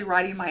literally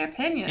writing my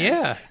opinion.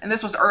 Yeah. And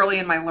this was early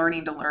in my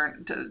learning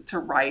to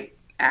write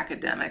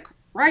academic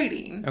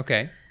writing.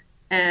 Okay.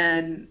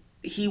 And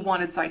he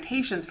wanted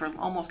citations for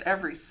almost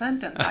every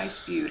sentence I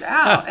spewed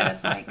out. And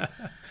it's like,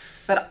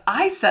 but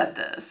I said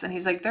this. And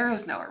he's like, there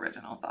is no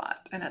original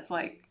thought. And it's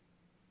like,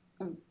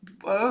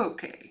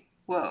 okay,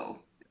 whoa.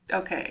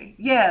 Okay,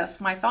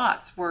 yes, my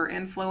thoughts were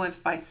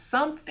influenced by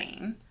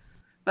something,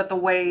 but the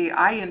way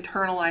I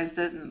internalized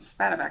it and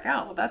spat it back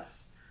out,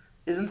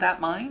 isn't that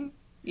mine?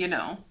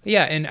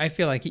 Yeah, and I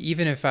feel like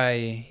even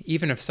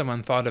if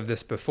someone thought of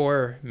this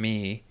before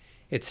me,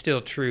 it's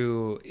still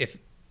true. If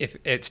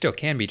it still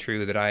can be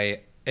true that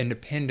I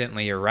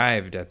independently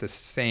arrived at the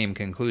same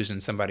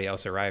conclusion somebody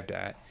else arrived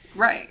at.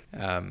 Right.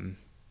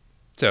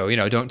 So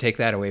don't take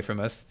that away from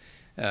us.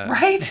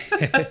 Right.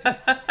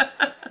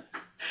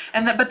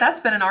 But that's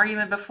been an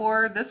argument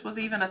before this was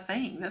even a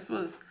thing. This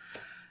was,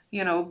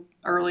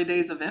 early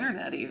days of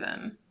internet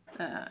even.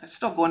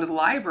 Still going to the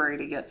library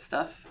to get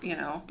stuff,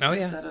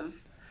 instead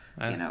of,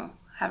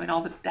 having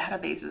all the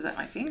databases at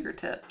my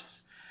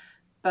fingertips.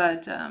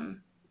 But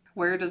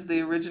where does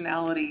the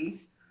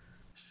originality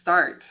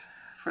start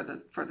for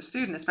the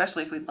student,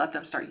 especially if we let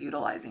them start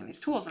utilizing these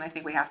tools? And I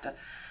think we have to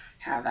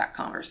have that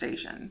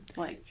conversation.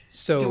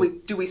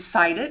 Do we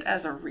cite it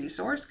as a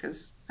resource?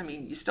 Because,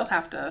 you still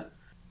have to...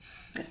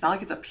 It's not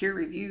like it's a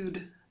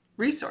peer-reviewed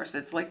resource.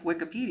 It's like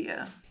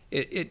Wikipedia.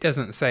 It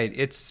doesn't cite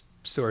its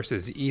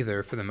sources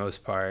either, for the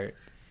most part.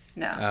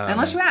 No,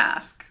 unless you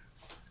ask.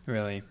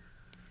 Really?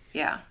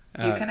 Yeah,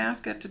 you can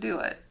ask it to do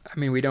it.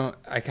 We don't.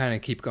 I kind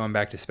of keep going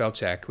back to spell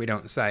check. We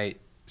don't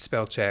cite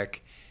spell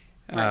check.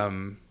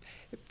 Right.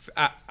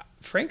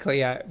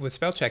 Frankly, with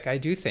spell check, I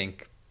do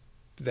think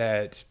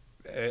that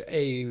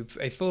a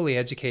fully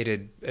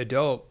educated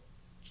adult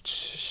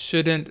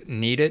shouldn't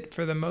need it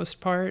for the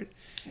most part.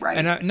 Right.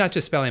 And not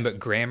just spelling, but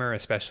grammar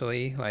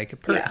especially. Like a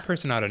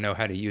person ought to know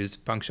how to use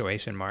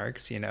punctuation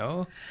marks, They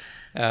should.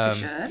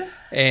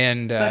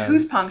 But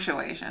whose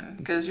punctuation?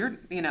 Because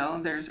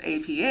there's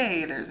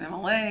APA, there's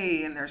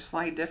MLA, and there's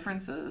slight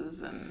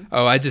differences. And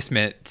I just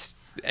meant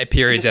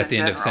periods at the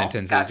end of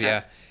sentences. Gotcha.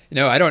 Yeah.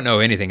 No, I don't know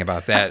anything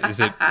about that. Is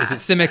it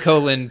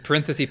semicolon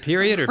parenthesis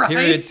period or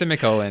period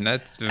semicolon?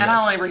 And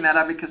I only bring that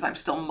up because I'm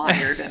still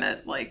mired in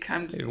it. Like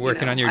I'm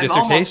working on your I'm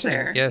dissertation. Almost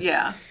there. Yes.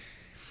 Yeah.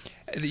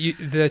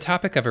 The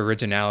topic of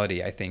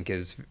originality, I think,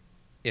 is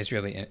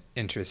really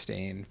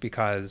interesting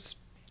because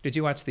did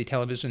you watch the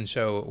television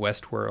show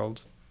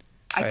Westworld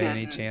by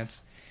any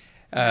chance?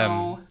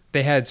 No.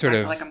 They had sort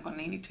of like I'm going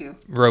to need to.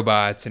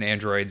 Robots and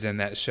androids in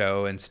that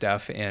show and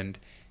stuff, and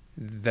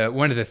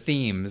one of the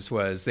themes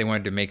was they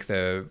wanted to make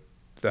the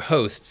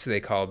hosts,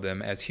 they called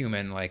them, as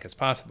human-like as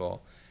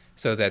possible,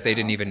 so that they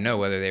didn't even know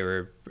whether they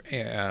were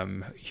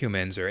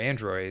humans or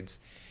androids.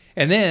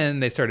 And then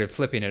they started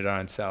flipping it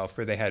on itself,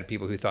 where they had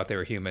people who thought they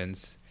were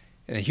humans,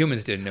 and the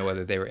humans didn't know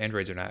whether they were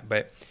androids or not.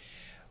 But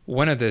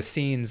one of the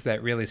scenes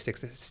that really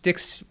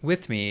sticks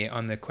with me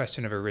on the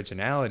question of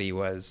originality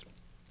was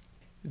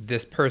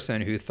this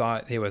person who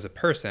thought he was a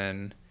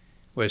person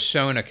was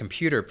shown a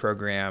computer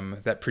program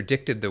that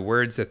predicted the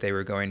words that they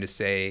were going to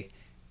say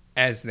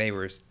as they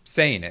were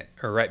saying it,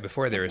 or right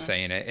before they were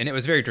saying it. And it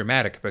was very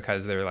dramatic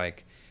because they're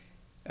like,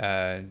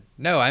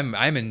 no,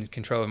 I'm in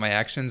control of my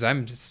actions.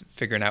 I'm just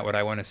figuring out what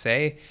I want to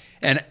say.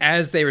 And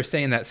as they were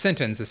saying that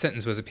sentence, the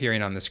sentence was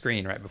appearing on the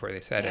screen right before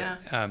they said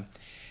it.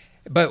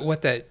 But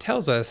what that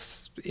tells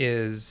us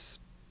is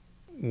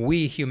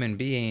we human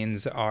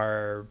beings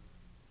are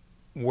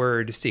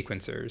word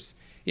sequencers.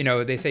 You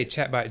know, they say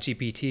chatbot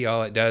GPT,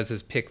 all it does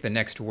is pick the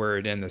next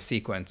word in the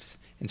sequence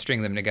and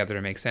string them together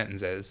to make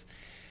sentences.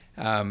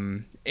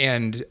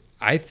 And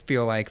I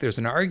feel like there's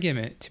an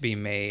argument to be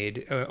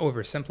made,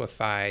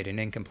 oversimplified and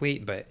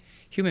incomplete, but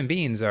human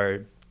beings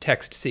are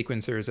text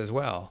sequencers as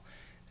well.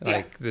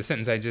 Like the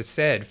sentence I just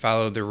said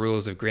followed the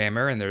rules of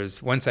grammar, and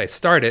once I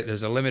start it,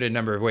 there's a limited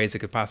number of ways it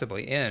could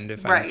possibly end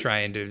if I'm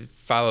trying to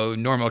follow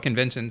normal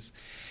conventions.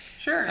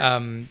 Sure.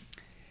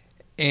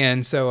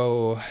 And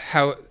so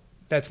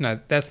that's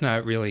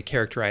not really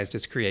characterized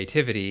as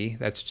creativity.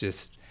 That's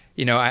just,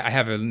 you know, I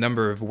have a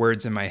number of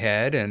words in my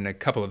head and a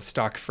couple of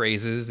stock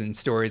phrases and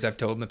stories I've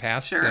told in the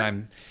past, and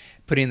I'm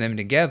putting them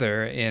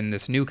together in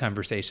this new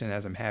conversation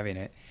as I'm having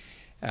it.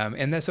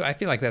 And so I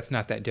feel like that's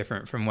not that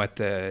different from what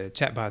the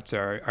chatbots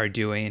are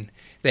doing.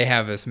 They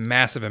have this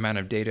massive amount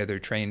of data they're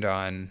trained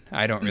on.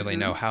 I don't really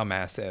know how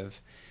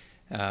massive.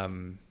 I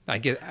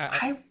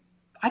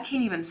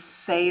can't even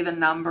say the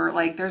number.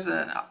 Like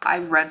I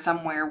read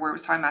somewhere where it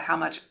was talking about how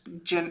much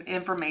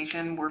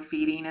information we're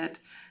feeding it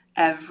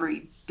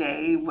every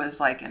day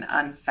was like an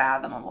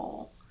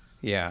unfathomable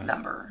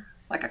number,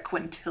 like a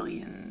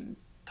quintillion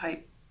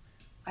type.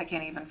 I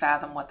can't even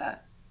fathom what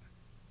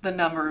the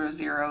number of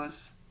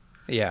zeros.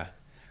 Yeah.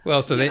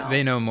 Well, so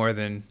they know more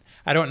than,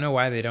 I don't know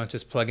why they don't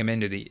just plug them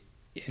into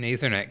an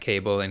Ethernet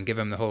cable and give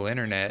them the whole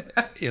internet.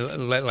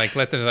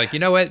 Let them like, you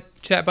know what,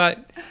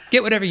 chatbot,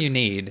 get whatever you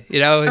need. You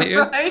know,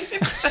 right?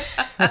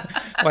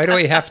 Why do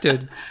we have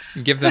to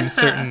give them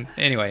certain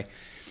anyway?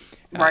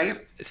 Right.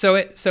 So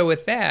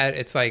with that,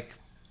 it's like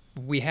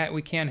we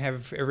can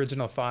have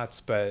original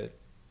thoughts, but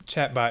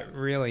chatbot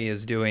really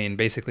is doing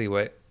basically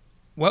what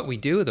we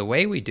do, the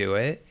way we do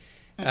it,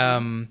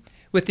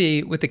 with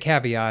the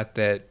caveat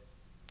that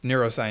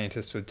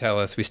neuroscientists would tell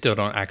us we still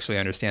don't actually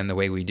understand the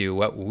way we do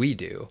what we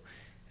do,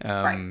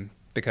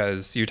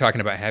 because you're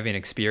talking about having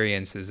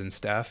experiences and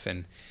stuff,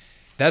 and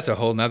that's a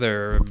whole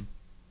nother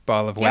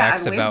ball of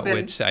wax about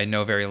which I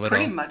know very little.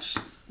 Pretty much,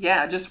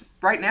 just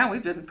right now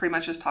we've been pretty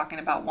much just talking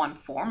about one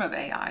form of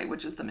AI,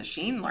 which is the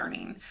machine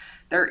learning.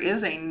 There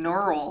is a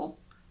neural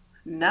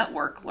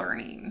network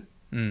learning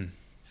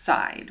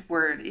side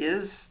where it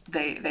is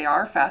they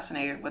are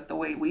fascinated with the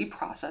way we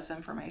process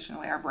information,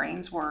 the way our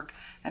brains work,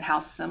 and how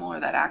similar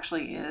that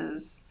actually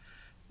is,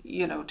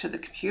 you know, to the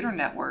computer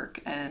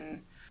network.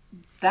 And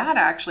that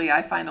actually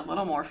I find a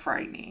little more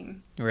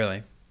frightening,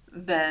 really,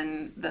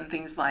 than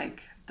things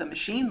like the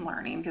machine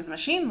learning, because the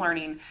machine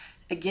learning,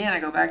 again, I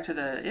go back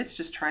to it's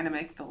just trying to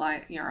make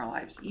our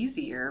lives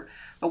easier.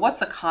 But what's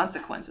the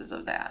consequences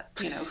of that?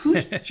 You know,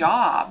 whose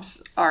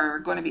jobs are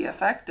going to be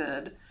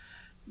affected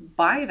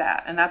by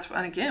that?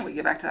 And again, we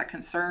get back to that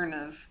concern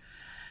of,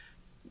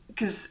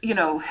 because, you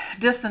know,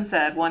 distance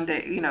ed one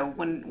day, you know,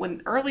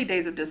 when early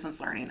days of distance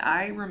learning,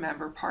 I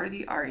remember part of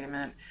the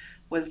argument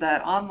was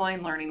that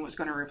online learning was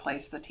going to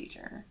replace the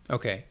teacher.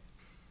 Okay.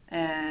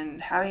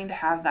 And having to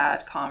have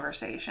that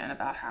conversation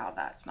about how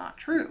that's not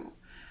true.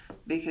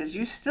 Because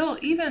you still,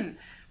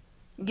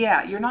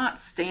 you're not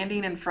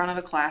standing in front of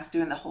a class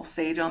doing the whole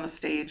sage on the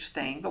stage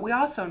thing, but we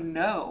also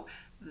know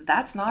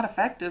that's not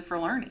effective for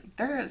learning.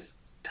 There is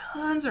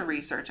tons of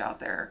research out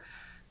there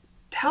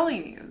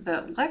telling you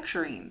that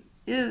lecturing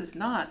is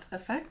not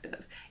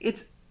effective.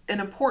 It's an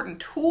important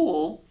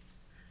tool,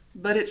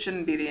 but it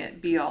shouldn't be the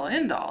be all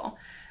end all.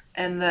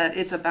 And that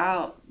it's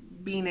about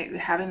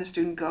having the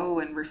student go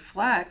and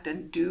reflect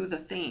and do the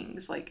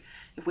things. Like,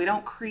 if we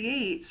don't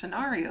create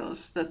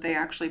scenarios that they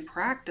actually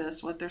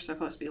practice what they're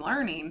supposed to be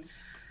learning,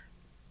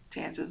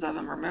 chances of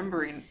them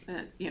remembering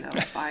it,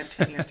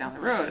 5-10 years down the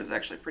road is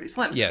actually pretty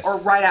slim. Yes. Or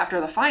right after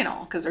the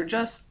final, because they're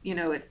just,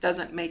 it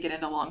doesn't make it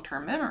into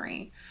long-term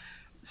memory.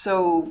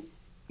 So,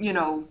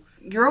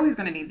 you're always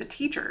going to need the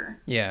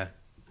teacher. Yeah.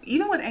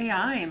 Even with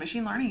AI and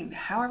machine learning,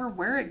 however,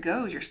 where it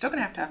goes, you're still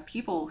going to have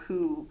people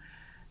who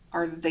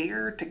are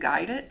there to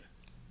guide it.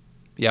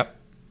 Yep.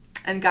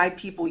 And guide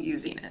people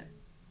using it.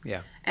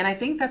 Yeah. And I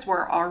think that's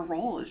where our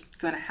role is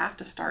going to have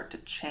to start to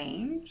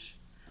change.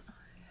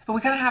 But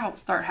we gotta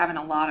start having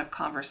a lot of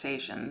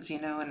conversations,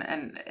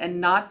 and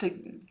not to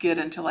get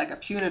into like a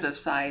punitive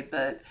side,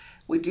 but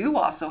we do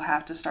also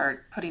have to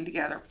start putting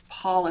together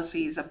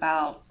policies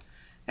about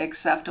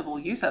acceptable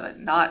use of it.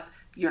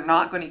 You're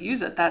not going to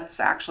use it. That's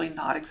actually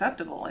not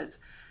acceptable. It's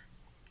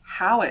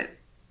how it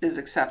is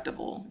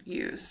acceptable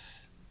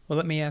use. Well,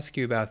 let me ask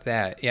you about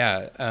that.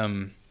 Yeah.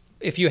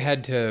 If you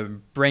had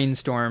to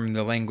brainstorm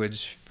the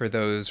language for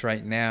those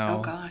right Oh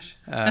now, gosh.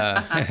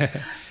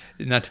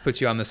 not to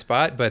put you on the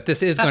spot, but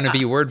this is going to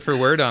be word for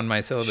word on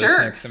my syllabus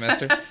Sure. next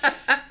semester.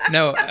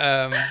 No,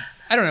 I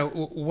don't know.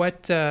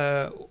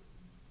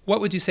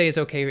 What would you say is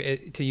okay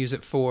to use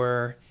it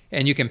for?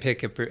 And you can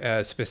pick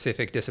a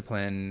specific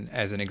discipline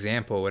as an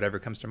example, whatever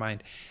comes to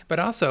mind. But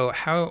also,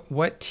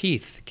 what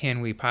teeth can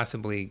we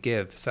possibly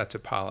give such a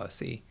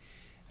policy?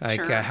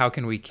 Like, Sure. how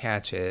can we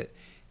catch it?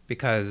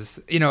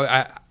 Because,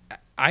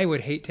 I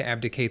would hate to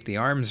abdicate the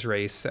arms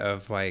race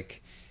of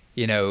like,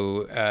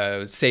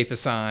 safe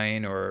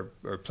assign or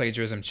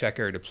plagiarism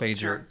checker to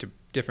Sure. to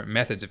different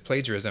methods of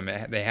plagiarism.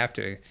 They have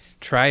to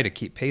try to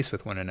keep pace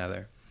with one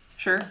another.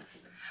 Sure.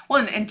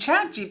 Well, and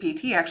Chat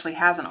GPT actually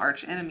has an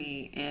arch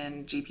enemy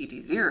in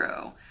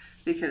GPT-0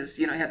 because,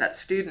 you had that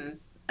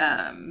student,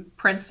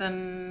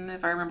 Princeton,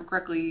 if I remember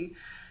correctly,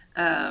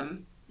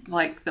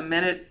 like the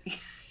minute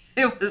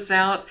it was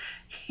out,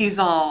 he's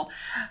all,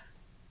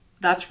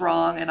 that's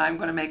wrong, and I'm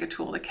going to make a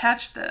tool to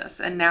catch this.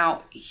 And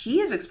now he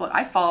is exploding.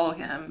 I follow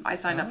him. I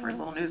signed up for his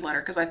little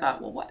newsletter because I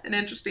thought, well, what an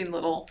interesting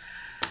little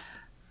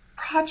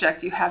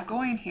project you have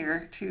going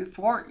here to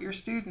thwart your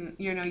student,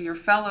 your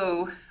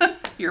fellow,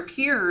 your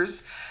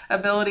peers'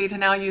 ability to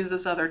now use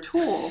this other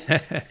tool.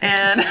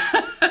 And, and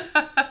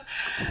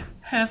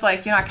it's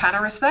like, I kind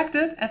of respect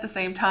it at the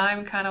same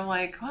time, kind of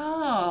like,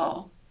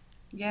 oh,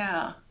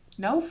 yeah,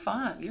 no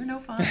fun. You're no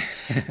fun.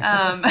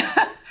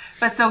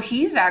 But so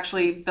he's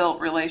actually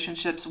built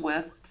relationships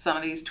with some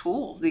of these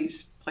tools,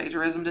 these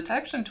plagiarism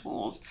detection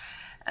tools.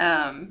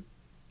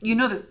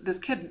 This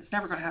kid is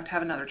never going to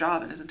have another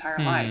job in his entire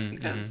life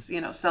because,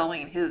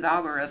 selling his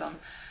algorithm.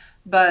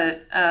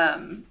 But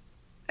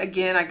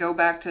again, I go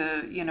back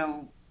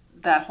to,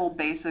 that whole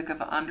basic of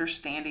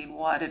understanding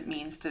what it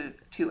means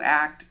to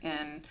act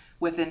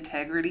with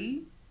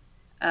integrity,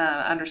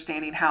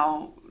 understanding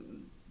how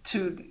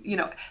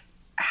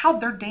how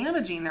they're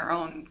damaging their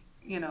own,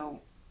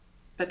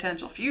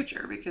 potential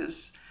future,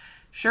 because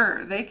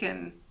sure, they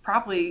can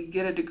probably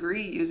get a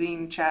degree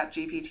using Chat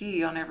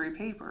GPT on every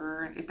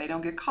paper if they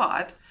don't get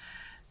caught.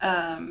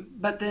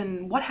 But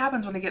then what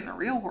happens when they get in the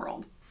real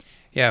world?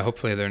 Yeah,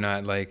 hopefully they're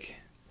not like,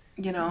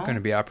 going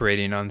to be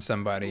operating on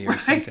somebody or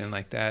something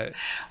like that.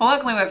 Well,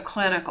 luckily we have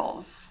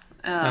clinicals.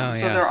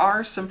 So there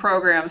are some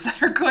programs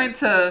that are going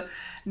to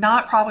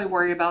not probably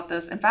worry about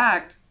this. In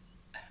fact,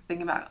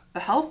 thinking about the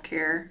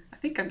healthcare, I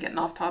think I'm getting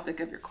off topic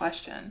of your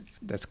question.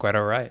 That's quite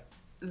all right.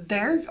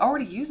 They're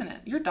already using it.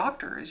 Your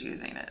doctor is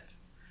using it.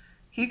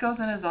 He goes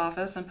in his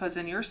office and puts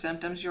in your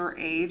symptoms, your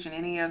age, and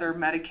any other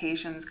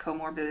medications,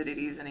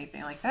 comorbidities,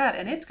 anything like that.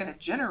 And it's going to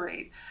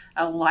generate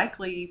a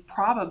likely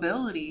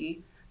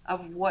probability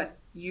of what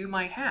you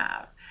might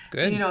have.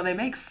 Good. And, they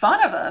make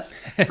fun of us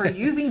for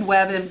using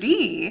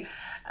WebMD,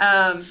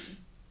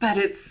 but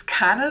it's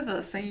kind of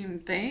the same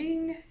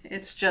thing.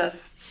 It's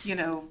just,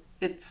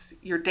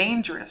 you're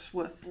dangerous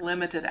with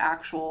limited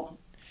actual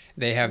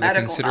they have the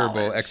considerable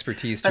knowledge,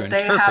 expertise to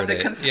interpret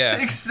it. Yeah,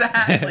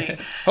 exactly.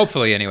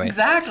 Hopefully, anyway.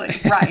 Exactly,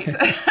 right.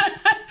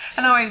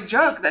 And I always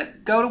joke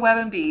that go to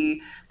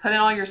WebMD, put in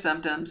all your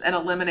symptoms, and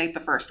eliminate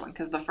the first one,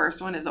 because the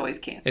first one is always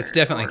cancer. It's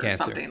definitely or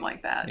cancer. Something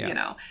like that,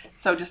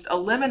 So just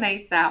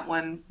eliminate that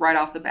one right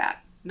off the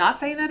bat. Not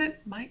saying that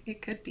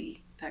it could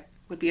be. That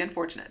would be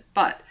unfortunate.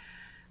 But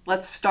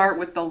let's start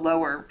with the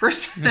lower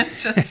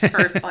percentages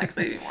first,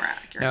 likely to be more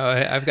accurate. No,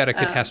 I've got to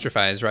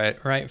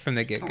catastrophize right from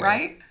the get-go.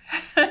 Right?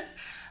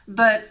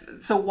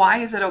 But so why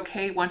is it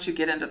okay once you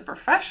get into the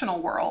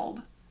professional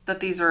world that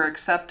these are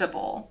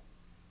acceptable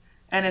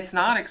and it's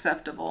not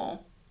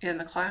acceptable in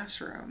the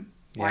classroom?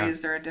 Why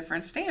is there a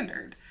different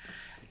standard?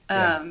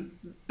 But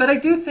I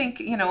do think,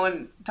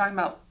 when talking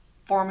about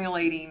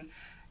formulating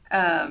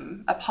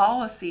a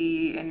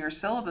policy in your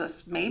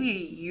syllabus, maybe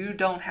you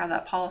don't have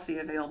that policy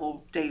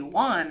available day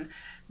one.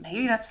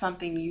 Maybe that's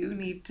something you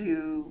need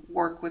to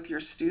work with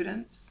your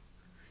students.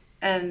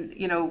 And,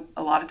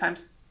 a lot of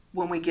times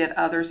when we get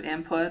others'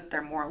 input,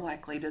 they're more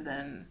likely to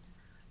then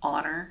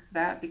honor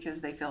that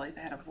because they feel like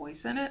they had a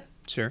voice in it.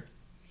 Sure.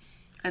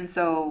 And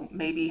so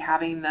maybe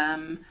having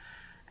them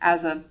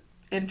as a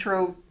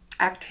intro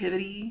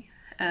activity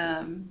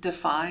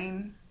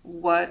define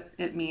what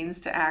it means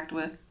to act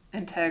with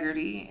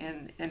integrity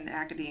in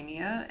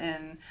academia,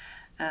 and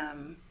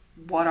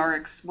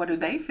what do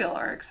they feel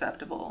are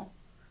acceptable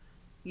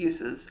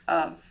uses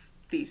of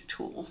these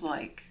tools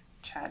like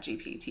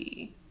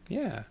ChatGPT.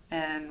 Yeah.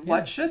 And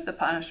what should the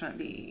punishment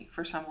be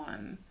for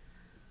someone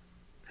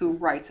who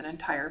writes an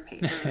entire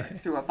paper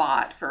through a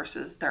bot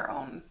versus their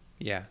own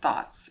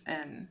thoughts?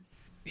 And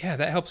that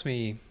helps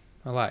me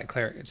a lot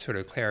sort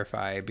of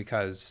clarify,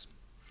 because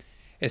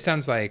it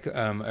sounds like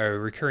a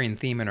recurring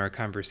theme in our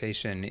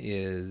conversation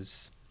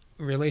is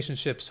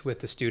relationships with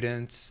the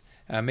students,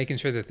 making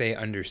sure that they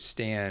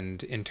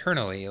understand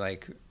internally,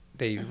 like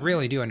they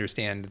really do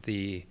understand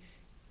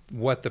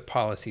what the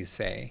policies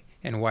say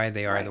and why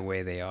they are the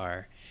way they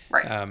are.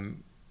 Right.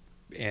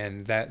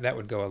 And that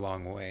would go a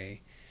long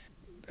way.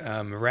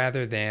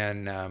 Rather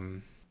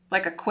than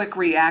Like a quick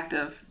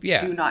reactive,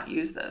 Yeah. do not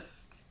use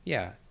this.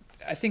 Yeah.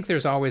 I think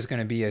there's always going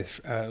to be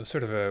a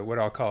sort of a what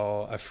I'll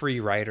call a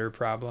free rider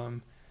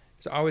problem.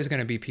 There's always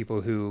going to be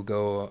people who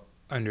go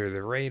under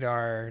the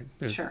radar.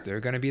 Sure. There are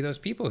going to be those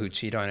people who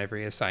cheat on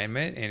every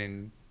assignment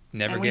and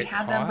never And get we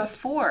had caught. them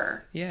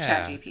before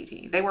Yeah.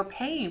 ChatGPT. They were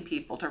paying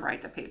people to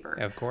write the paper.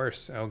 Of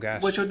course. Oh,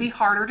 gosh. Which would be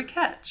harder to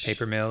catch.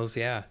 Paper mills,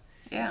 yeah.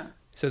 Yeah.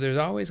 So there's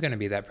always going to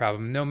be that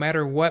problem, no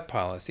matter what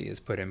policy is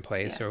put in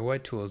place Yeah. or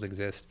what tools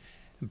exist.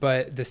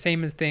 But the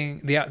same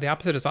thing, the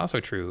opposite is also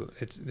true.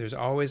 There's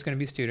always going to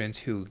be students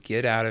who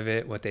get out of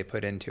it what they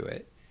put into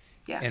it,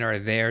 Yeah. and are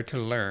there to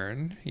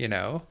learn,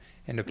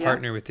 and to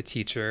partner with the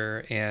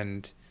teacher,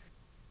 and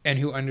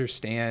who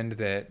understand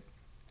that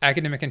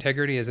academic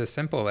integrity is as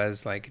simple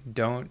as like,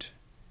 don't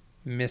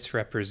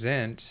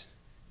misrepresent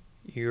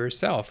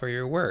yourself or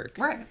your work.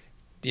 Right.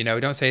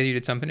 Don't say you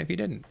did something if you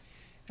didn't.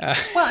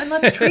 Well, and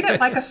let's treat it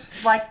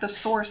like the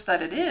source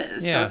that it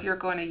is. Yeah. So if you're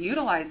going to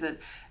utilize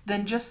it,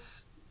 then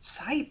just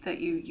cite that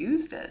you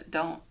used it.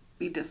 Don't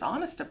be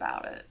dishonest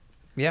about it.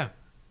 Yeah.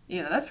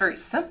 That's very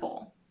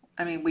simple.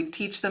 I mean, we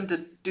teach them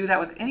to do that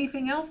with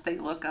anything else they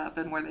look up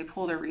and where they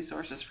pull their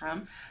resources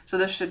from. So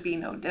this should be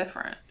no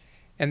different.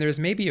 And there's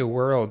maybe a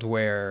world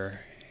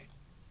where,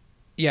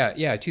 to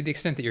the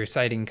extent that you're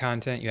citing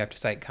content, you have to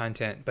cite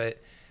content,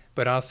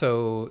 but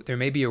also there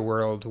may be a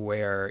world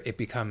where it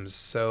becomes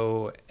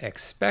so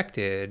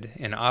expected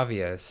and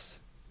obvious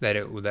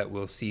that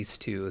we'll cease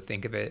to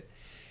think of it.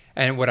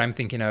 And what I'm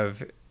thinking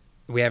of,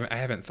 I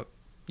haven't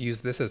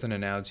used this as an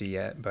analogy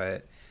yet,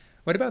 but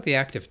what about the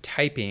act of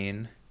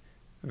typing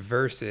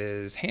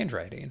versus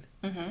handwriting?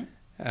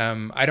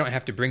 Mm-hmm. I don't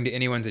have to bring to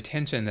anyone's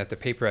attention that the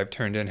paper I've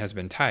turned in has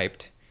been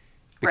typed,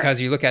 because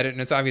you look at it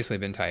and it's obviously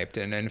been typed.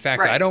 And in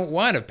fact, I don't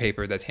want a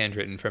paper that's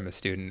handwritten from a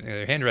student.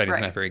 Their handwriting is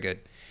not very good.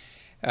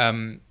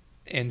 And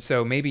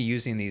so maybe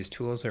using these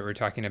tools that we're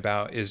talking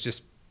about is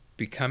just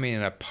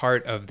becoming a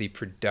part of the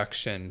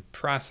production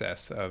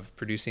process of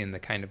producing the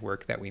kind of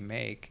work that we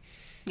make.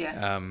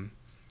 Yeah.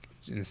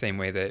 In the same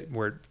way that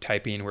word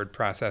typing, word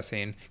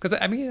processing, because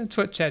I mean that's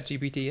what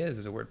ChatGPT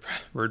is a word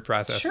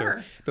processor.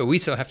 Sure. But we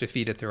still have to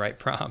feed it the right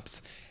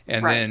prompts,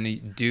 and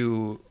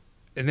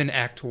then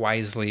act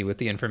wisely with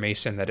the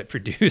information that it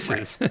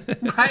produces.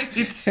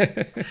 Right.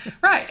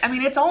 Right. I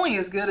mean, it's only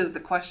as good as the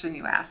question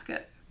you ask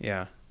it.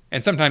 Yeah,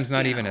 and sometimes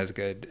not even as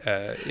good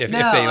if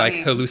they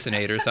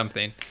hallucinate or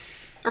something.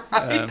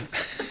 Right.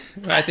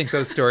 I think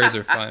those stories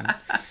are fun.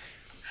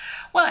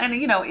 Well, and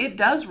it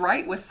does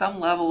write with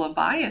some level of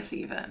bias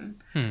even.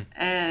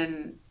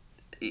 And,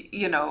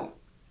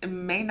 it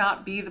may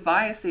not be the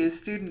bias the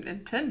student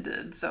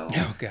intended. So,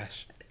 oh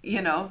gosh.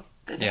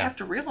 They have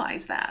to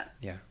realize that.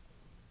 Yeah.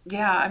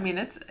 Yeah, I mean,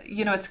 it's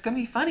going to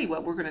be funny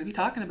what we're going to be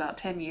talking about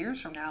 10 years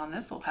from now, and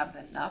this will have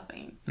been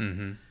nothing.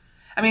 Mm-hmm.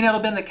 I mean, it'll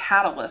have been the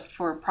catalyst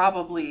for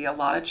probably a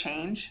lot of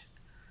change.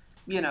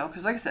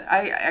 Because like I said,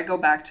 I go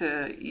back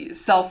to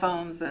cell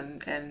phones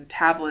and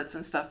tablets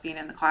and stuff being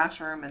in the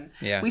classroom, and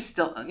we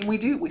still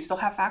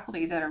have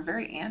faculty that are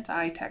very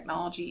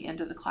anti-technology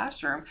into the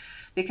classroom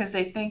because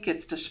they think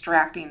it's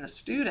distracting the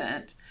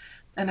student,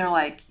 and they're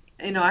like,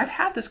 I've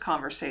had this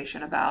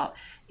conversation about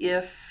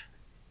if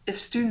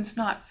students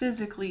not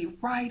physically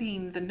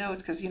writing the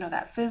notes, because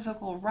that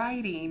physical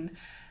writing,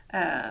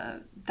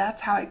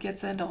 that's how it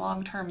gets into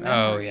long-term memory.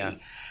 Oh yeah,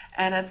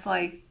 and it's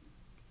like,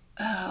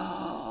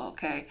 oh,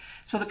 okay.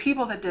 So the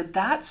people that did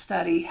that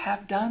study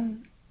have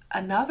done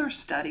another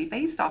study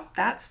based off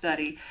that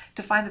study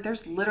to find that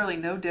there's literally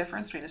no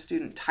difference between a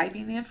student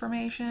typing the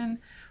information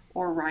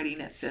or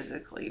writing it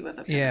physically with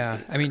a pen and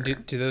paper. I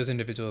mean, do those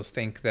individuals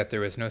think that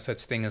there was no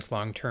such thing as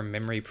long-term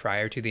memory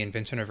prior to the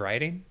invention of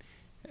writing?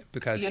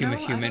 Because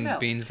human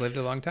beings lived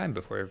a long time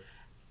before.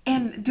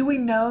 And do we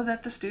know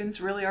that the students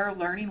really are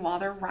learning while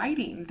they're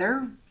writing?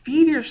 They're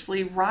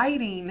feverishly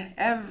writing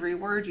every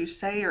word you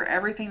say or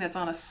everything that's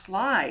on a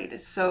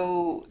slide.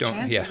 So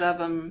chances of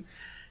them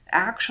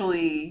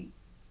actually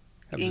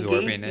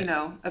absorbing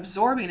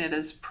it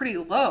is pretty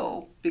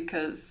low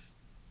because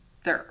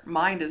their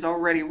mind is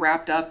already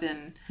wrapped up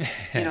in,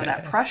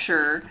 that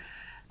pressure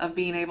of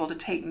being able to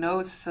take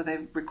notes, so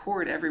they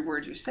record every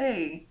word you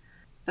say,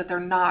 that they're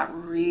not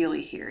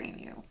really hearing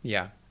you.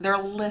 Yeah. They're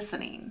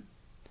listening.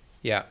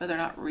 Yeah. But they're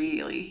not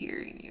really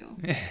hearing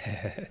you.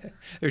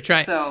 They're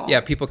trying. So,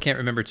 people can't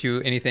remember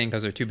anything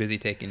because they're too busy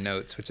taking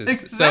notes, which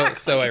is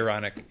so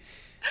ironic.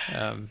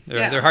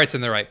 Their heart's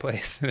in the right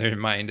place. Their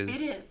mind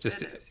is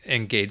just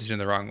engaged in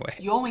the wrong way.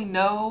 You only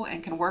know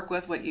and can work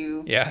with what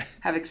you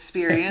have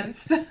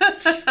experienced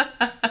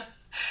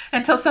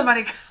until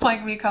somebody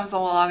like me comes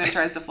along and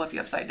tries to flip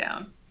you upside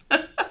down.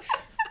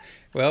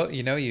 Well,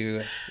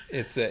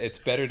 it's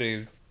better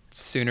to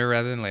sooner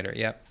rather than later.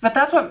 Yep. But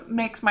that's what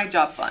makes my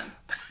job fun.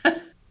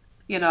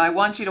 I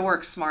want you to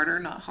work smarter,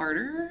 not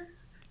harder.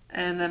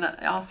 And then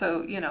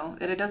also,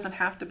 that it doesn't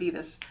have to be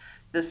this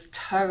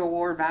tug of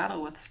war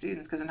battle with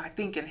students, because I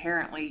think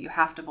inherently you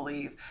have to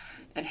believe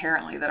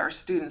that our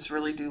students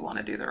really do want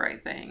to do the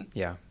right thing.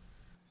 Yeah.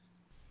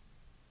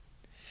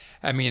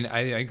 I mean, I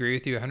agree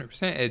with you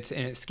 100%.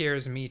 And it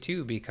scares me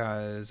too,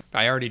 because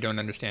I already don't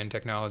understand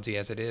technology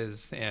as it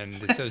is, and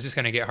so it's just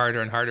going to get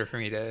harder and harder for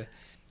me to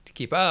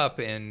keep up.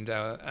 And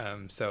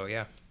so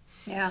yeah,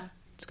 Yeah.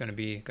 it's going to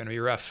be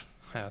rough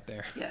out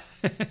there.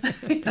 Yes.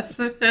 Yes,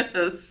 it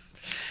is.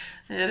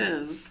 It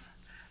is.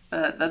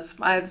 But that's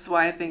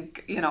why I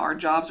think, our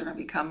jobs are going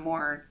to become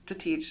more to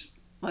teach,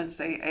 let's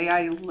say,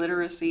 AI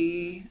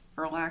literacy,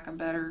 for lack of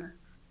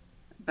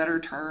better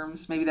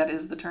terms. Maybe that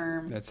is the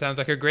term. That sounds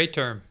like a great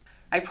term.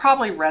 I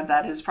probably read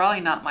that. It's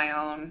probably not my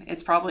own.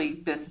 It's probably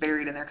been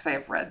buried in there because I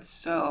have read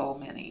so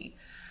many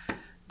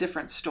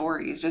different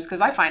stories, just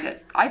because I find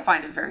it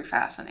very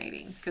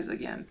fascinating, because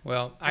again,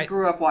 well, I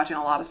grew up watching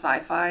a lot of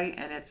sci-fi,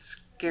 and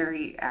it's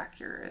scary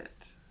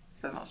accurate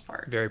for the most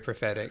part. Very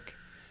prophetic.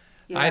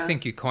 Yeah. I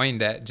think you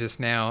coined that just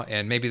now,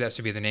 and maybe that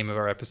should be the name of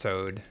our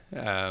episode,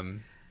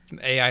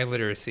 AI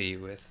literacy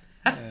with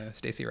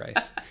Stacy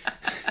Rice.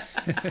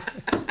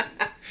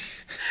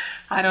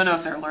 I don't know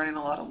if they're learning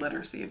a lot of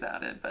literacy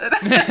about it,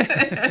 but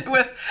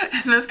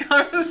in this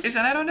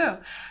conversation, I don't know.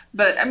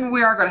 But I mean,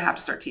 we are going to have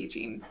to start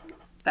teaching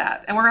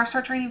that, and we're going to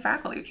start training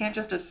faculty. You can't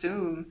just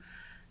assume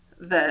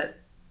that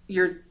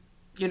you're,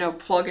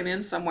 plugging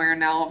in somewhere and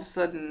now all of a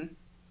sudden,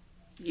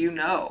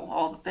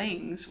 all the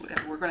things.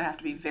 We're going to have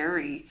to be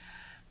very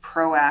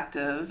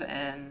proactive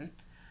and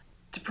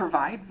to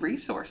provide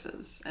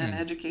resources and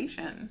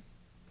education,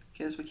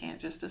 because we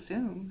can't just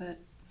assume that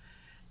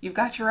you've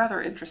got your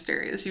other interest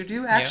areas. You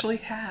do actually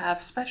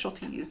have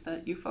specialties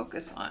that you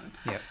focus on.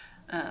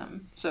 Yeah.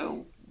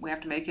 So we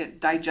have to make it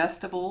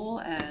digestible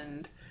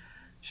and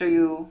show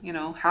you,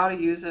 how to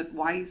use it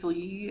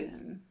wisely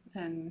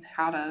and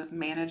how to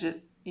manage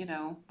it,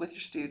 with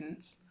your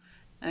students.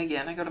 And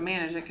again, I go to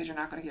manage it because you're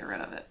not going to get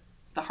rid of it.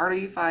 The harder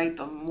you fight,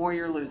 the more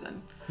you're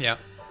losing. Yeah.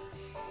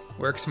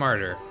 Work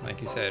smarter,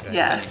 like you said.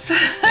 Yes.